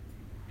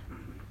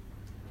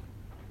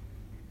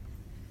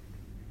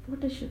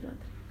 What is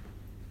Shivratri?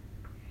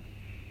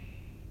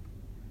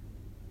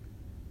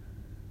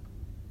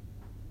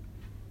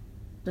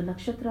 The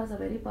nakshatras are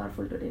very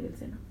powerful today, we'll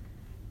say. No?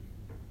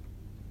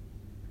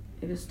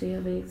 If you stay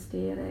awake,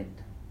 stay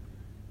erect,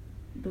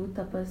 do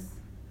tapas,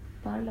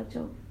 पार लग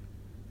जाओ.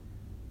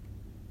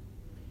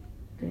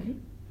 Really?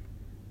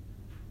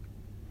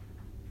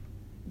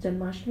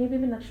 Janmashtami में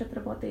भी नक्षत्र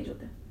बहुत तेज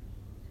होते हैं.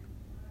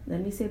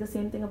 Then we say the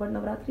same thing about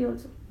Navratri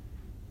also.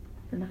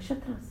 The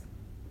nakshatras.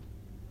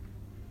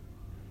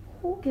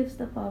 Who gives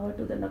the power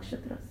to the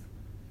nakshatras?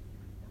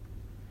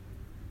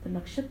 The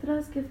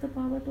nakshatras give the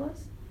power to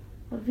us,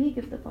 or we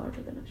give the power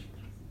to the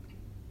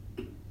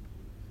nakshatras?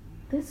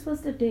 This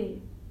was the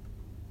day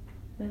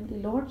when the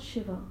Lord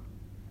Shiva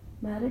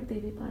married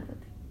Devi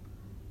Parvati.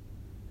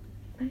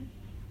 Right?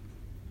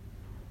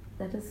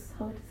 That is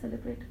how it is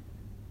celebrated.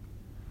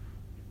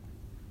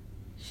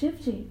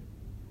 Shivji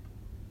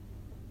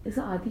is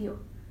an Adi Yogi.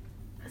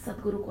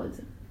 Sadhguru calls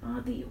him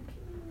Adi Yogi.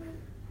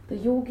 The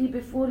yogi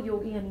before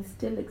yogi, and he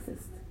still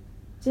exists.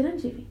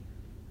 Chiranjeevi.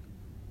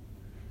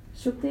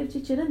 Shukdev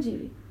ji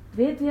Chiranjeevi.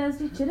 Ved Vyas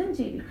ji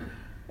Chiranjeevi.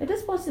 It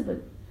is possible,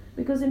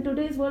 because in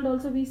today's world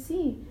also we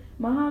see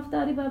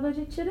Mahavatari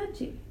Babaji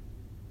Chiranjeevi.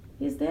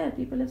 He is there,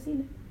 people have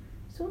seen it.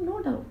 So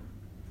no doubt,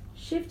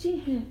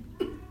 Shivji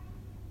hai.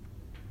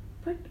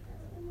 But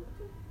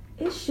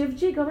is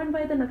Shivji governed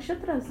by the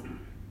nakshatras,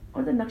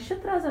 or the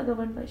nakshatras are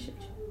governed by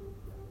Shivji?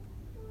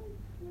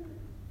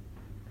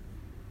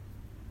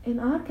 In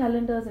our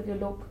calendars, if you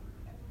look,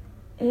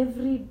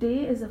 every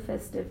day is a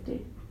festive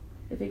day.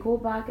 If we go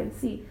back and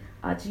see,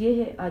 आज ये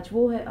है, आज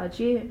वो है, आज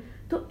ये है,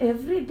 so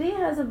every day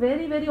has a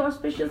very, very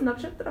auspicious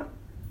nakshatra.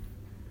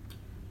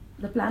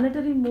 The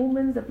planetary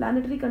movements, the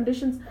planetary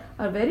conditions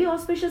are very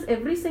auspicious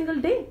every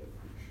single day,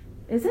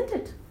 isn't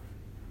it?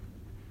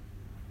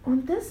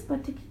 On this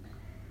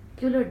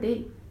particular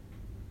day,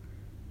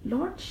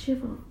 Lord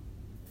Shiva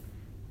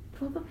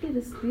probably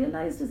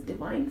realized his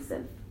divine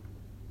self.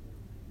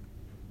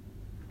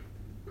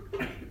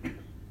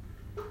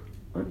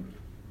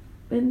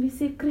 When we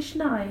say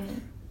Krishna aaye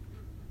hain,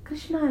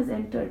 Krishna has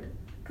entered,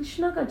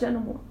 Krishna ka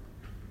janam hua.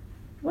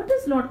 What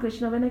is Lord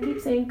Krishna? When I keep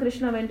saying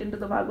Krishna went into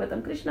the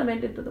Bhagavatam, Krishna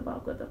went into the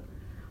Bhagavatam.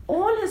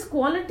 All his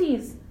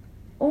qualities,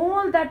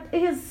 all that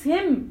is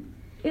him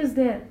is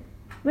there.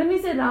 When we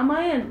say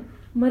Ramayan,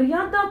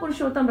 Maryada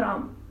Purushottam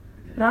Ram,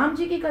 Ram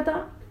ji ki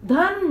katha,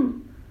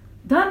 Dharm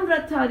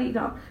Rathari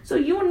Ram. So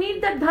you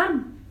need that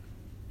Dharm.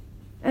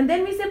 And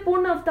then we say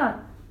Purna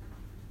Avatar.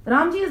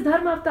 Ram ji is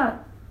Dharma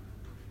Avatar.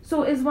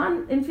 So is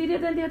one inferior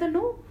than the other?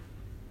 No.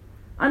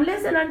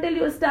 Unless and until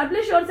you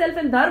establish yourself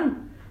in Dharma,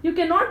 you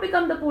cannot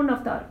become the Purna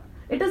Avatar.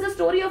 It is a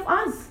story of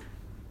us.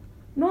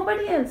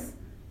 Nobody else.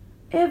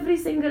 Every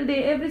single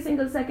day, every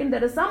single second,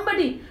 there is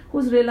somebody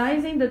who's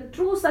realizing the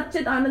true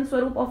Satchit Anand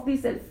Swarup of the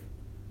self.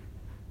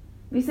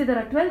 We say there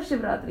are 12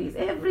 Shivratris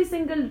every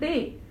single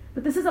day,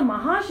 but this is a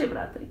Maha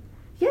Shivratri.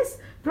 Yes,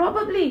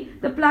 probably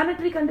the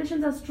planetary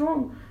conditions are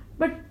strong,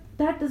 but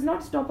that does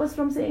not stop us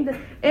from saying that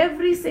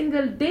every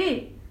single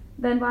day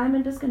the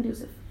environment is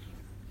conducive.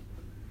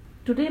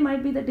 Today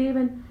might be the day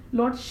when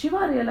Lord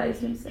Shiva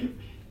realized himself.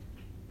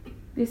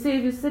 They say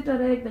if you sit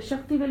erect, the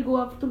Shakti will go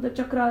up through the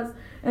chakras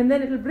and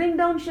then it will bring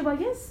down Shiva.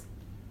 Yes,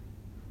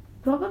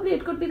 probably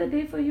it could be the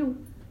day for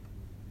you.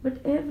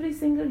 But every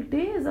single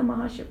day is a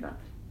Mahashivratri.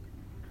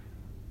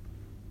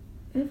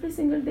 Every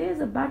single day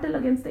is a battle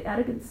against the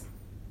arrogance.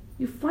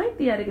 You fight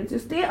the arrogance. You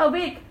stay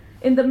awake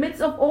in the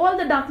midst of all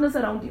the darkness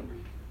around you.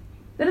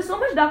 There is so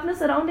much darkness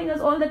surrounding us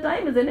all the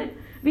time, isn't it?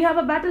 We have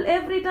a battle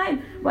every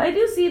time. Why do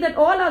you see that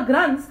all our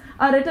granths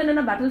are written in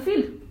a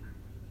battlefield?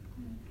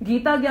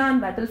 Gita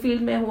Gyan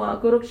battlefield में हुआ,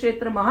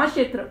 कुरुक्षेत्र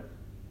महाक्षेत्र,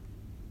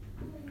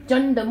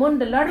 चंड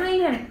मुंड लड़ रही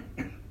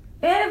हैं.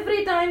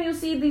 Every time you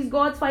see these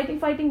gods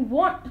fighting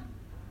what?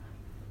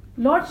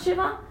 Lord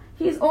Shiva,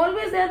 he is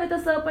always there with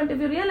a serpent. If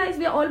you realize,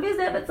 we are always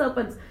there with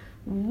serpents.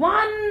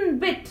 One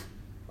bit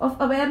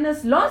of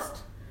awareness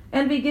lost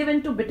and we give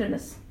in to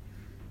bitterness.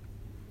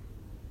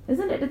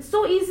 Isn't it? It's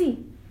so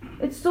easy.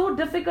 It's so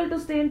difficult to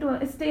stay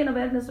in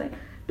awareness, right?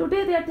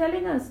 Today they are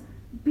telling us,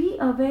 be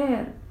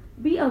aware,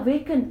 be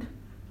awakened.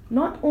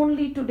 Not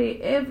only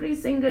today, every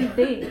single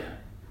day.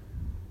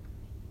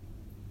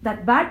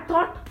 That bad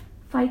thought,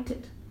 fight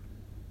it.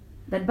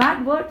 That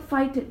bad word,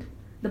 fight it.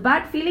 The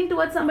bad feeling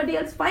towards somebody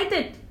else, fight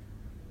it.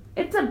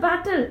 It's a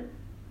battle.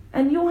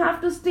 And you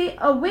have to stay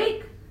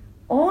awake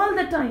all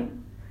the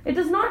time. It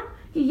is not,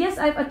 yes,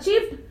 I've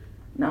achieved,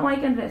 now I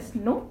can rest.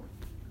 No.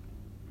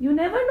 You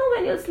never know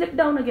when you'll slip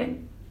down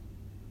again.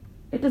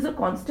 It is a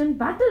constant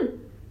battle.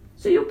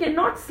 So you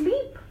cannot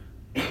sleep.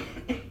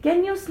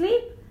 Can you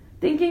sleep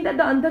thinking that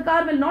the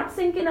andhakar will not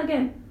sink in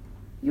again?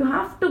 You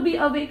have to be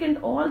awakened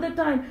all the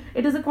time.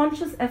 It is a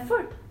conscious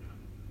effort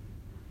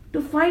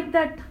to fight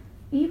that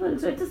evil.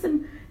 So it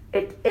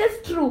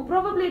is true.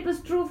 Probably it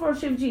was true for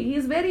Shivji. He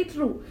is very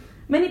true.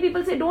 Many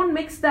people say don't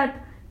mix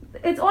that.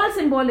 It's all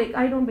symbolic.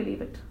 I don't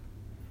believe it.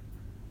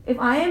 If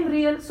I am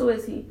real, so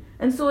is he.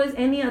 And so is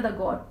any other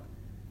god.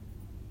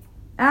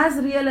 As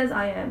real as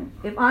I am.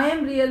 If I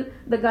am real,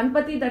 the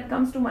Ganpati that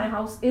comes to my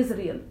house is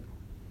real.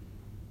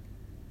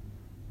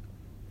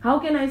 How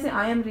can I say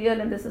I am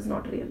real and this is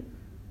not real?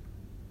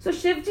 So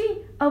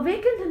Shivji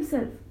awakened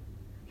himself.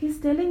 He's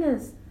telling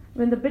us,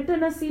 when the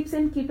bitterness seeps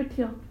in, keep it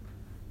here.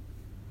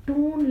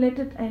 Don't let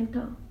it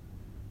enter.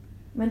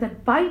 When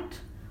that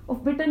bite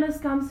of bitterness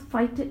comes,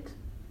 fight it.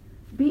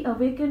 Be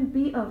awakened,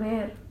 be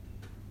aware.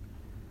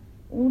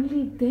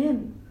 Only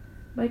then,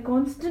 by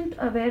constant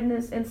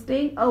awareness and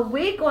staying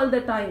awake all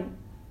the time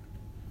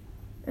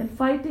and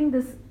fighting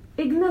this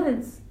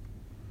ignorance,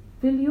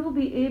 will you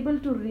be able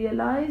to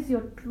realize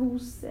your true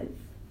self.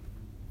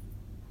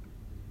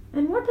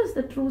 And what is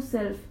the true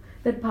self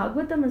that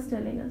Bhagavatam is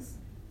telling us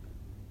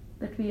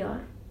that we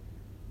are?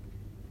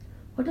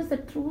 What is the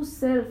true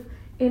self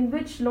in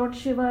which Lord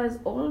Shiva is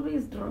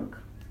always drunk?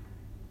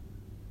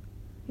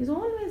 He's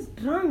always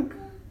drunk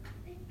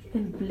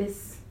in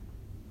bliss.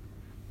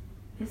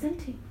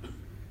 Isn't he?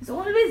 He's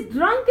always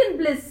drunk in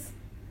bliss.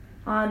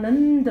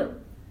 Anand.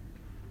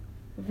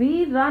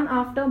 We run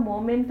after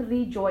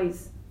momentary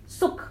joys.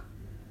 Sukh.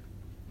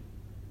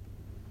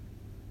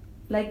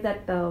 Like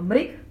that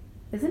mrig,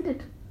 isn't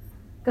it?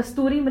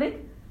 Kasturi mrig.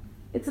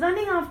 It's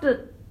running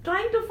after,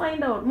 trying to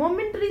find out.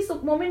 Momentary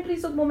sukh, momentary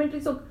sukh,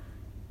 momentary sukh.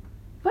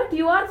 But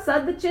you are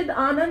Sadchid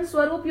Anand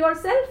Swarup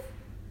yourself.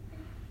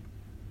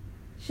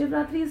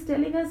 Shivratri is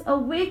telling us,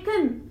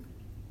 awaken.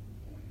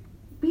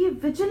 Be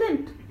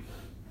vigilant.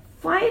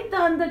 Fight the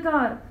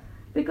andhakar.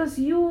 Because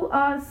you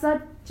are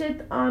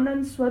Satchit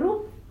Anand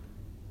Swarup.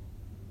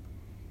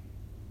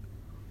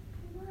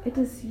 It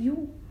is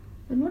you.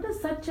 And what is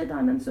Satchit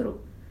Anand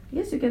Swarup?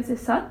 Yes, you can say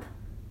Sat,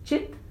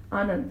 Chit,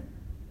 Anand.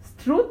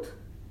 Truth,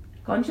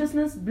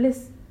 consciousness,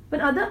 bliss. But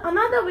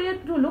another way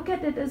to look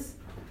at it is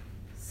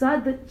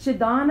Sad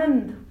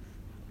Chidanand.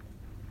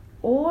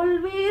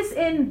 Always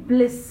in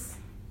bliss.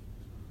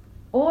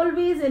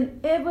 Always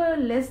in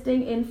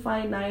everlasting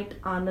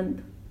infinite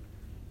Anand.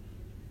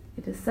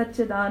 It is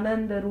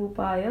Satchidananda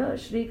Rupaya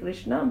Shri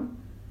Krishnam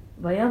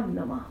Vayam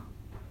Namah.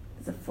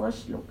 It's the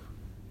first shloka.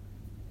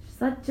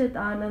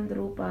 Satchidananda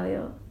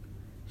Rupaya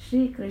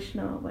Shri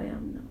Krishna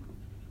Vayam Namah.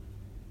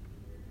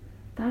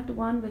 That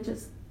one which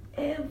is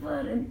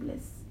ever in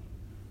bliss.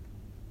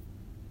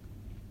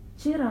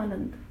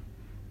 Chiranand.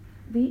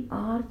 We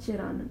are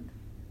Chiranand.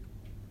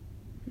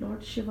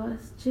 Lord Shiva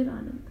is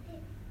Chiranand.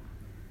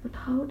 But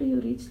how do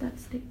you reach that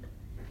state?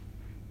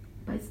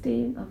 By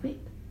staying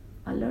awake,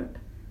 alert.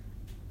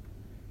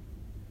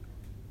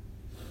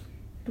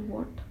 To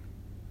what?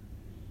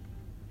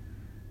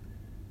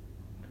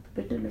 To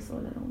the bitterness all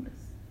around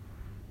us.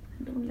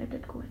 And don't let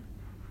it go in.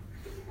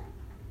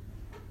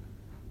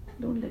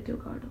 Don't let your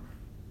guard off.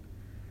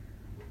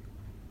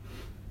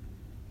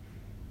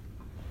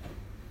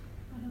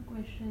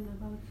 question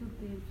about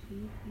Sukhdevji.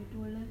 He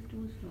told us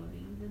two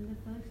stories. In the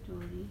first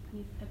story, he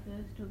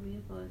appears to be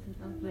a person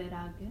of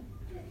Vairagya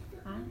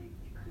and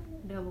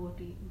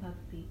devotee,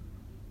 bhakti.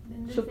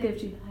 Then the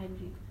Sukhdevji.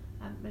 Hanji.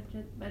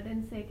 But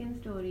in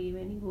second story,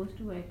 when he goes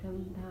to Vaikam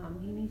Dham,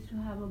 he needs to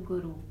have a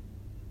guru.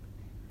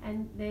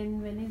 And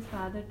then when his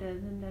father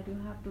tells him that you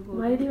have to go.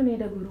 Why do you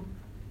need a guru?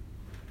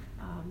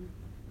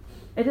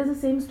 It is the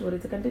same story.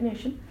 It's a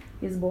continuation.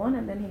 He is born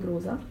and then he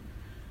grows up.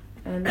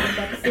 And in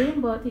that same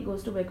birth, he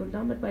goes to Vaikuntha.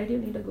 But why do you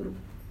need a guru?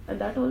 And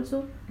that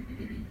also,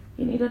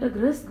 he needed a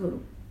grist guru.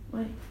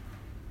 Why?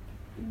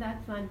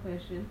 That's one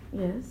question.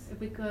 Yes.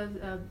 Because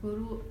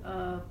Guru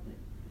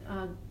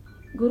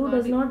Guru God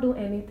does not do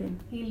anything.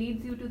 He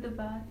leads you to the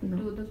path, No.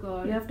 to the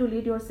God. You have to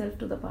lead yourself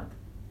to the path.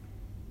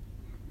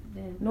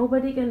 Then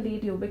Nobody can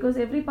lead you because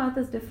every path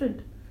is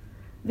different.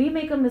 We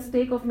make a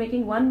mistake of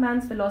making one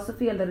man's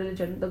philosophy and the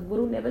religion. The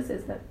Guru never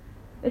says that.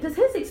 It is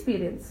his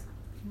experience.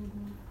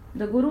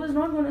 The Guru is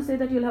not going to say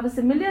that you'll have a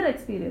similar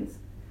experience.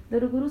 The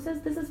Guru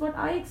says, this is what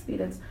I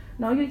experience.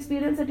 Now you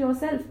experience it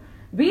yourself.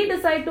 We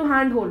decide to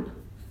handhold.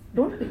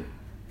 Don't we?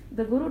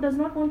 The Guru does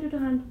not want you to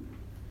handhold.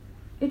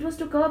 It was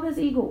to curb his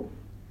ego.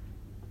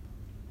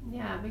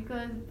 yeah,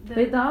 because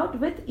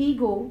With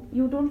ego,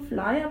 you don't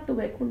fly up to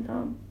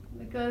Vaikuntha.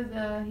 because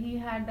he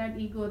had that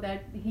ego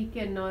that he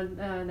cannot,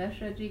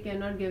 Dashrathji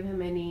cannot give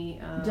him any.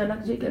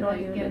 Janakji cannot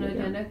give him any,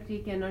 yeah.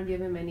 Janakji cannot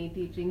give him any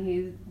teaching. He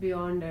is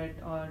beyond it,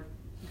 or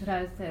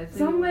Ghrahast hai. So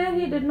Somewhere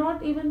he did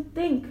not even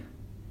think.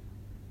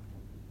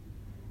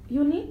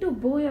 You need to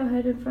bow your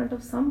head in front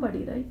of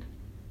somebody, right?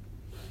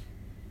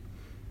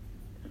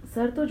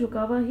 सर तो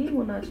झुका हुआ ही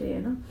होना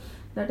चाहिए ना.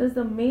 That is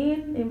the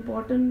main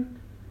important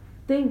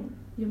thing,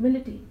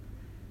 humility.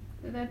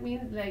 So that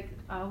means like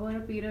over a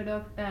period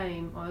of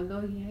time,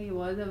 although he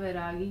was a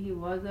Vairagi, he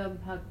was a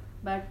Bhakt,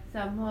 but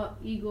somehow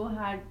ego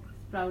had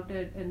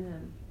sprouted in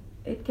him.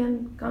 It can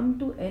come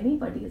to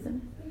anybody,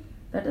 isn't it?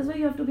 That is why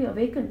you have to be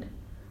awakened.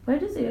 Why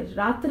do you say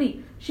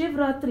Ratri, Shiv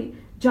Ratri,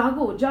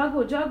 jago,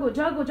 jago, jago,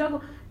 jago,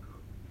 jago?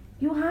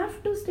 You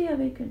have to stay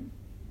awakened.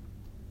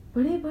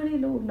 बड़े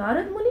लोग,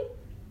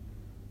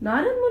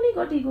 Narad Muni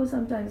got ego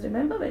sometimes.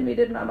 Remember when we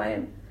did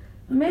Ramayana?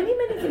 Many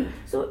things.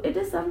 So it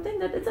is something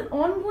that it's an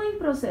ongoing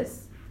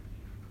process.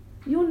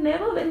 You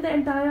never win the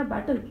entire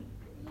battle.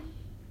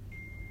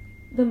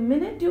 The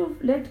minute you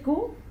let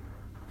go,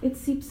 it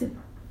seeps in.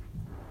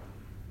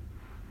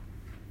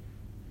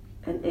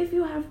 And if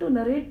you have to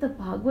narrate the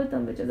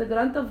Bhagavatam, which is a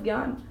Granth of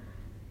Gyan,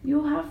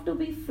 you have to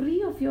be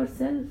free of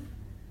yourself.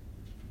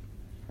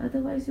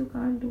 Otherwise you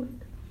can't do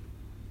it.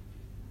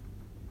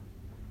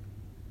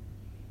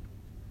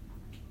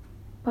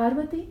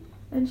 Parvati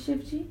and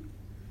Shivji,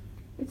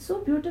 it's so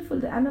beautiful,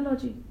 the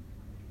analogy.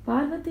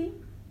 Parvati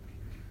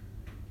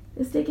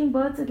is taking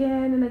births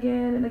again and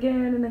again and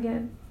again and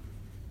again.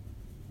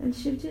 And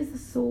Shivji is the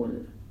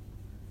soul.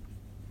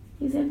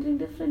 He's entering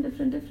different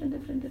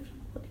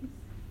bodies.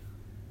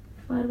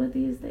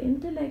 Parvati is the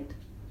intellect,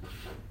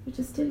 which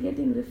is still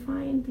getting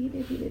refined.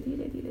 Dheere, dheere,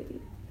 dheere, dheere,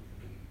 dheere.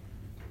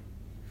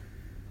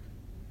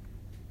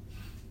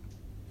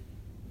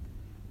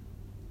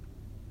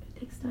 It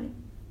takes time.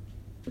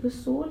 Because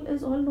soul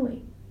is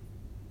all-knowing.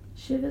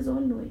 Shiv is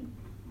all-knowing.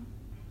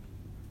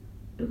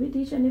 Do we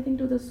teach anything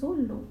to the soul?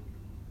 No.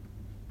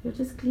 You're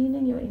just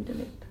cleaning your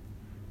intellect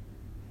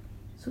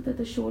so that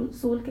the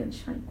soul can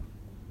shine.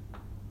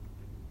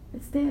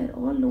 It's there,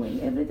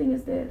 all-knowing. Everything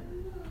is there.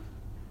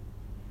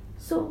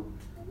 So,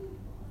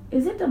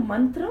 is it a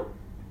mantra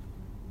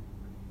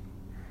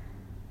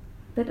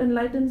that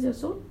enlightens your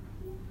soul?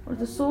 Or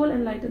the soul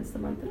enlightens the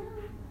mantra?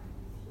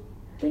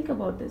 Think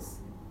about this.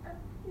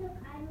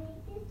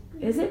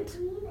 Is it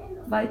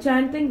by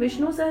chanting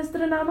Vishnu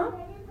Sahasranama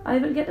I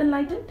will get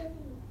enlightened?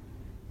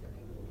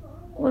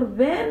 Or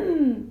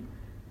when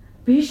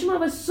Bhishma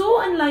was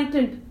so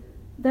enlightened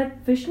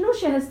that Vishnu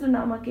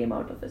Sahasranama came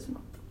out of his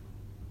mouth?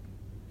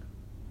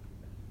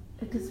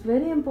 It is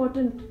very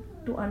important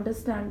to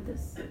understand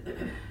this.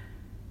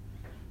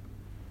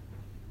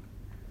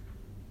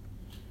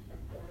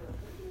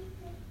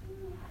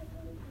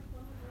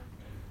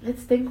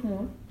 Let's think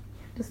more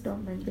to stop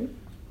mentally.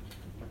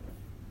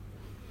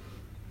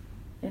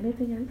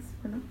 Anything else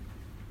for now?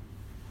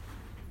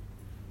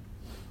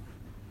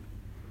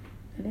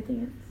 Anything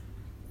else?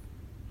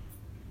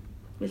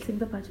 We'll sing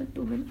the bhajan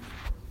 2 minutes.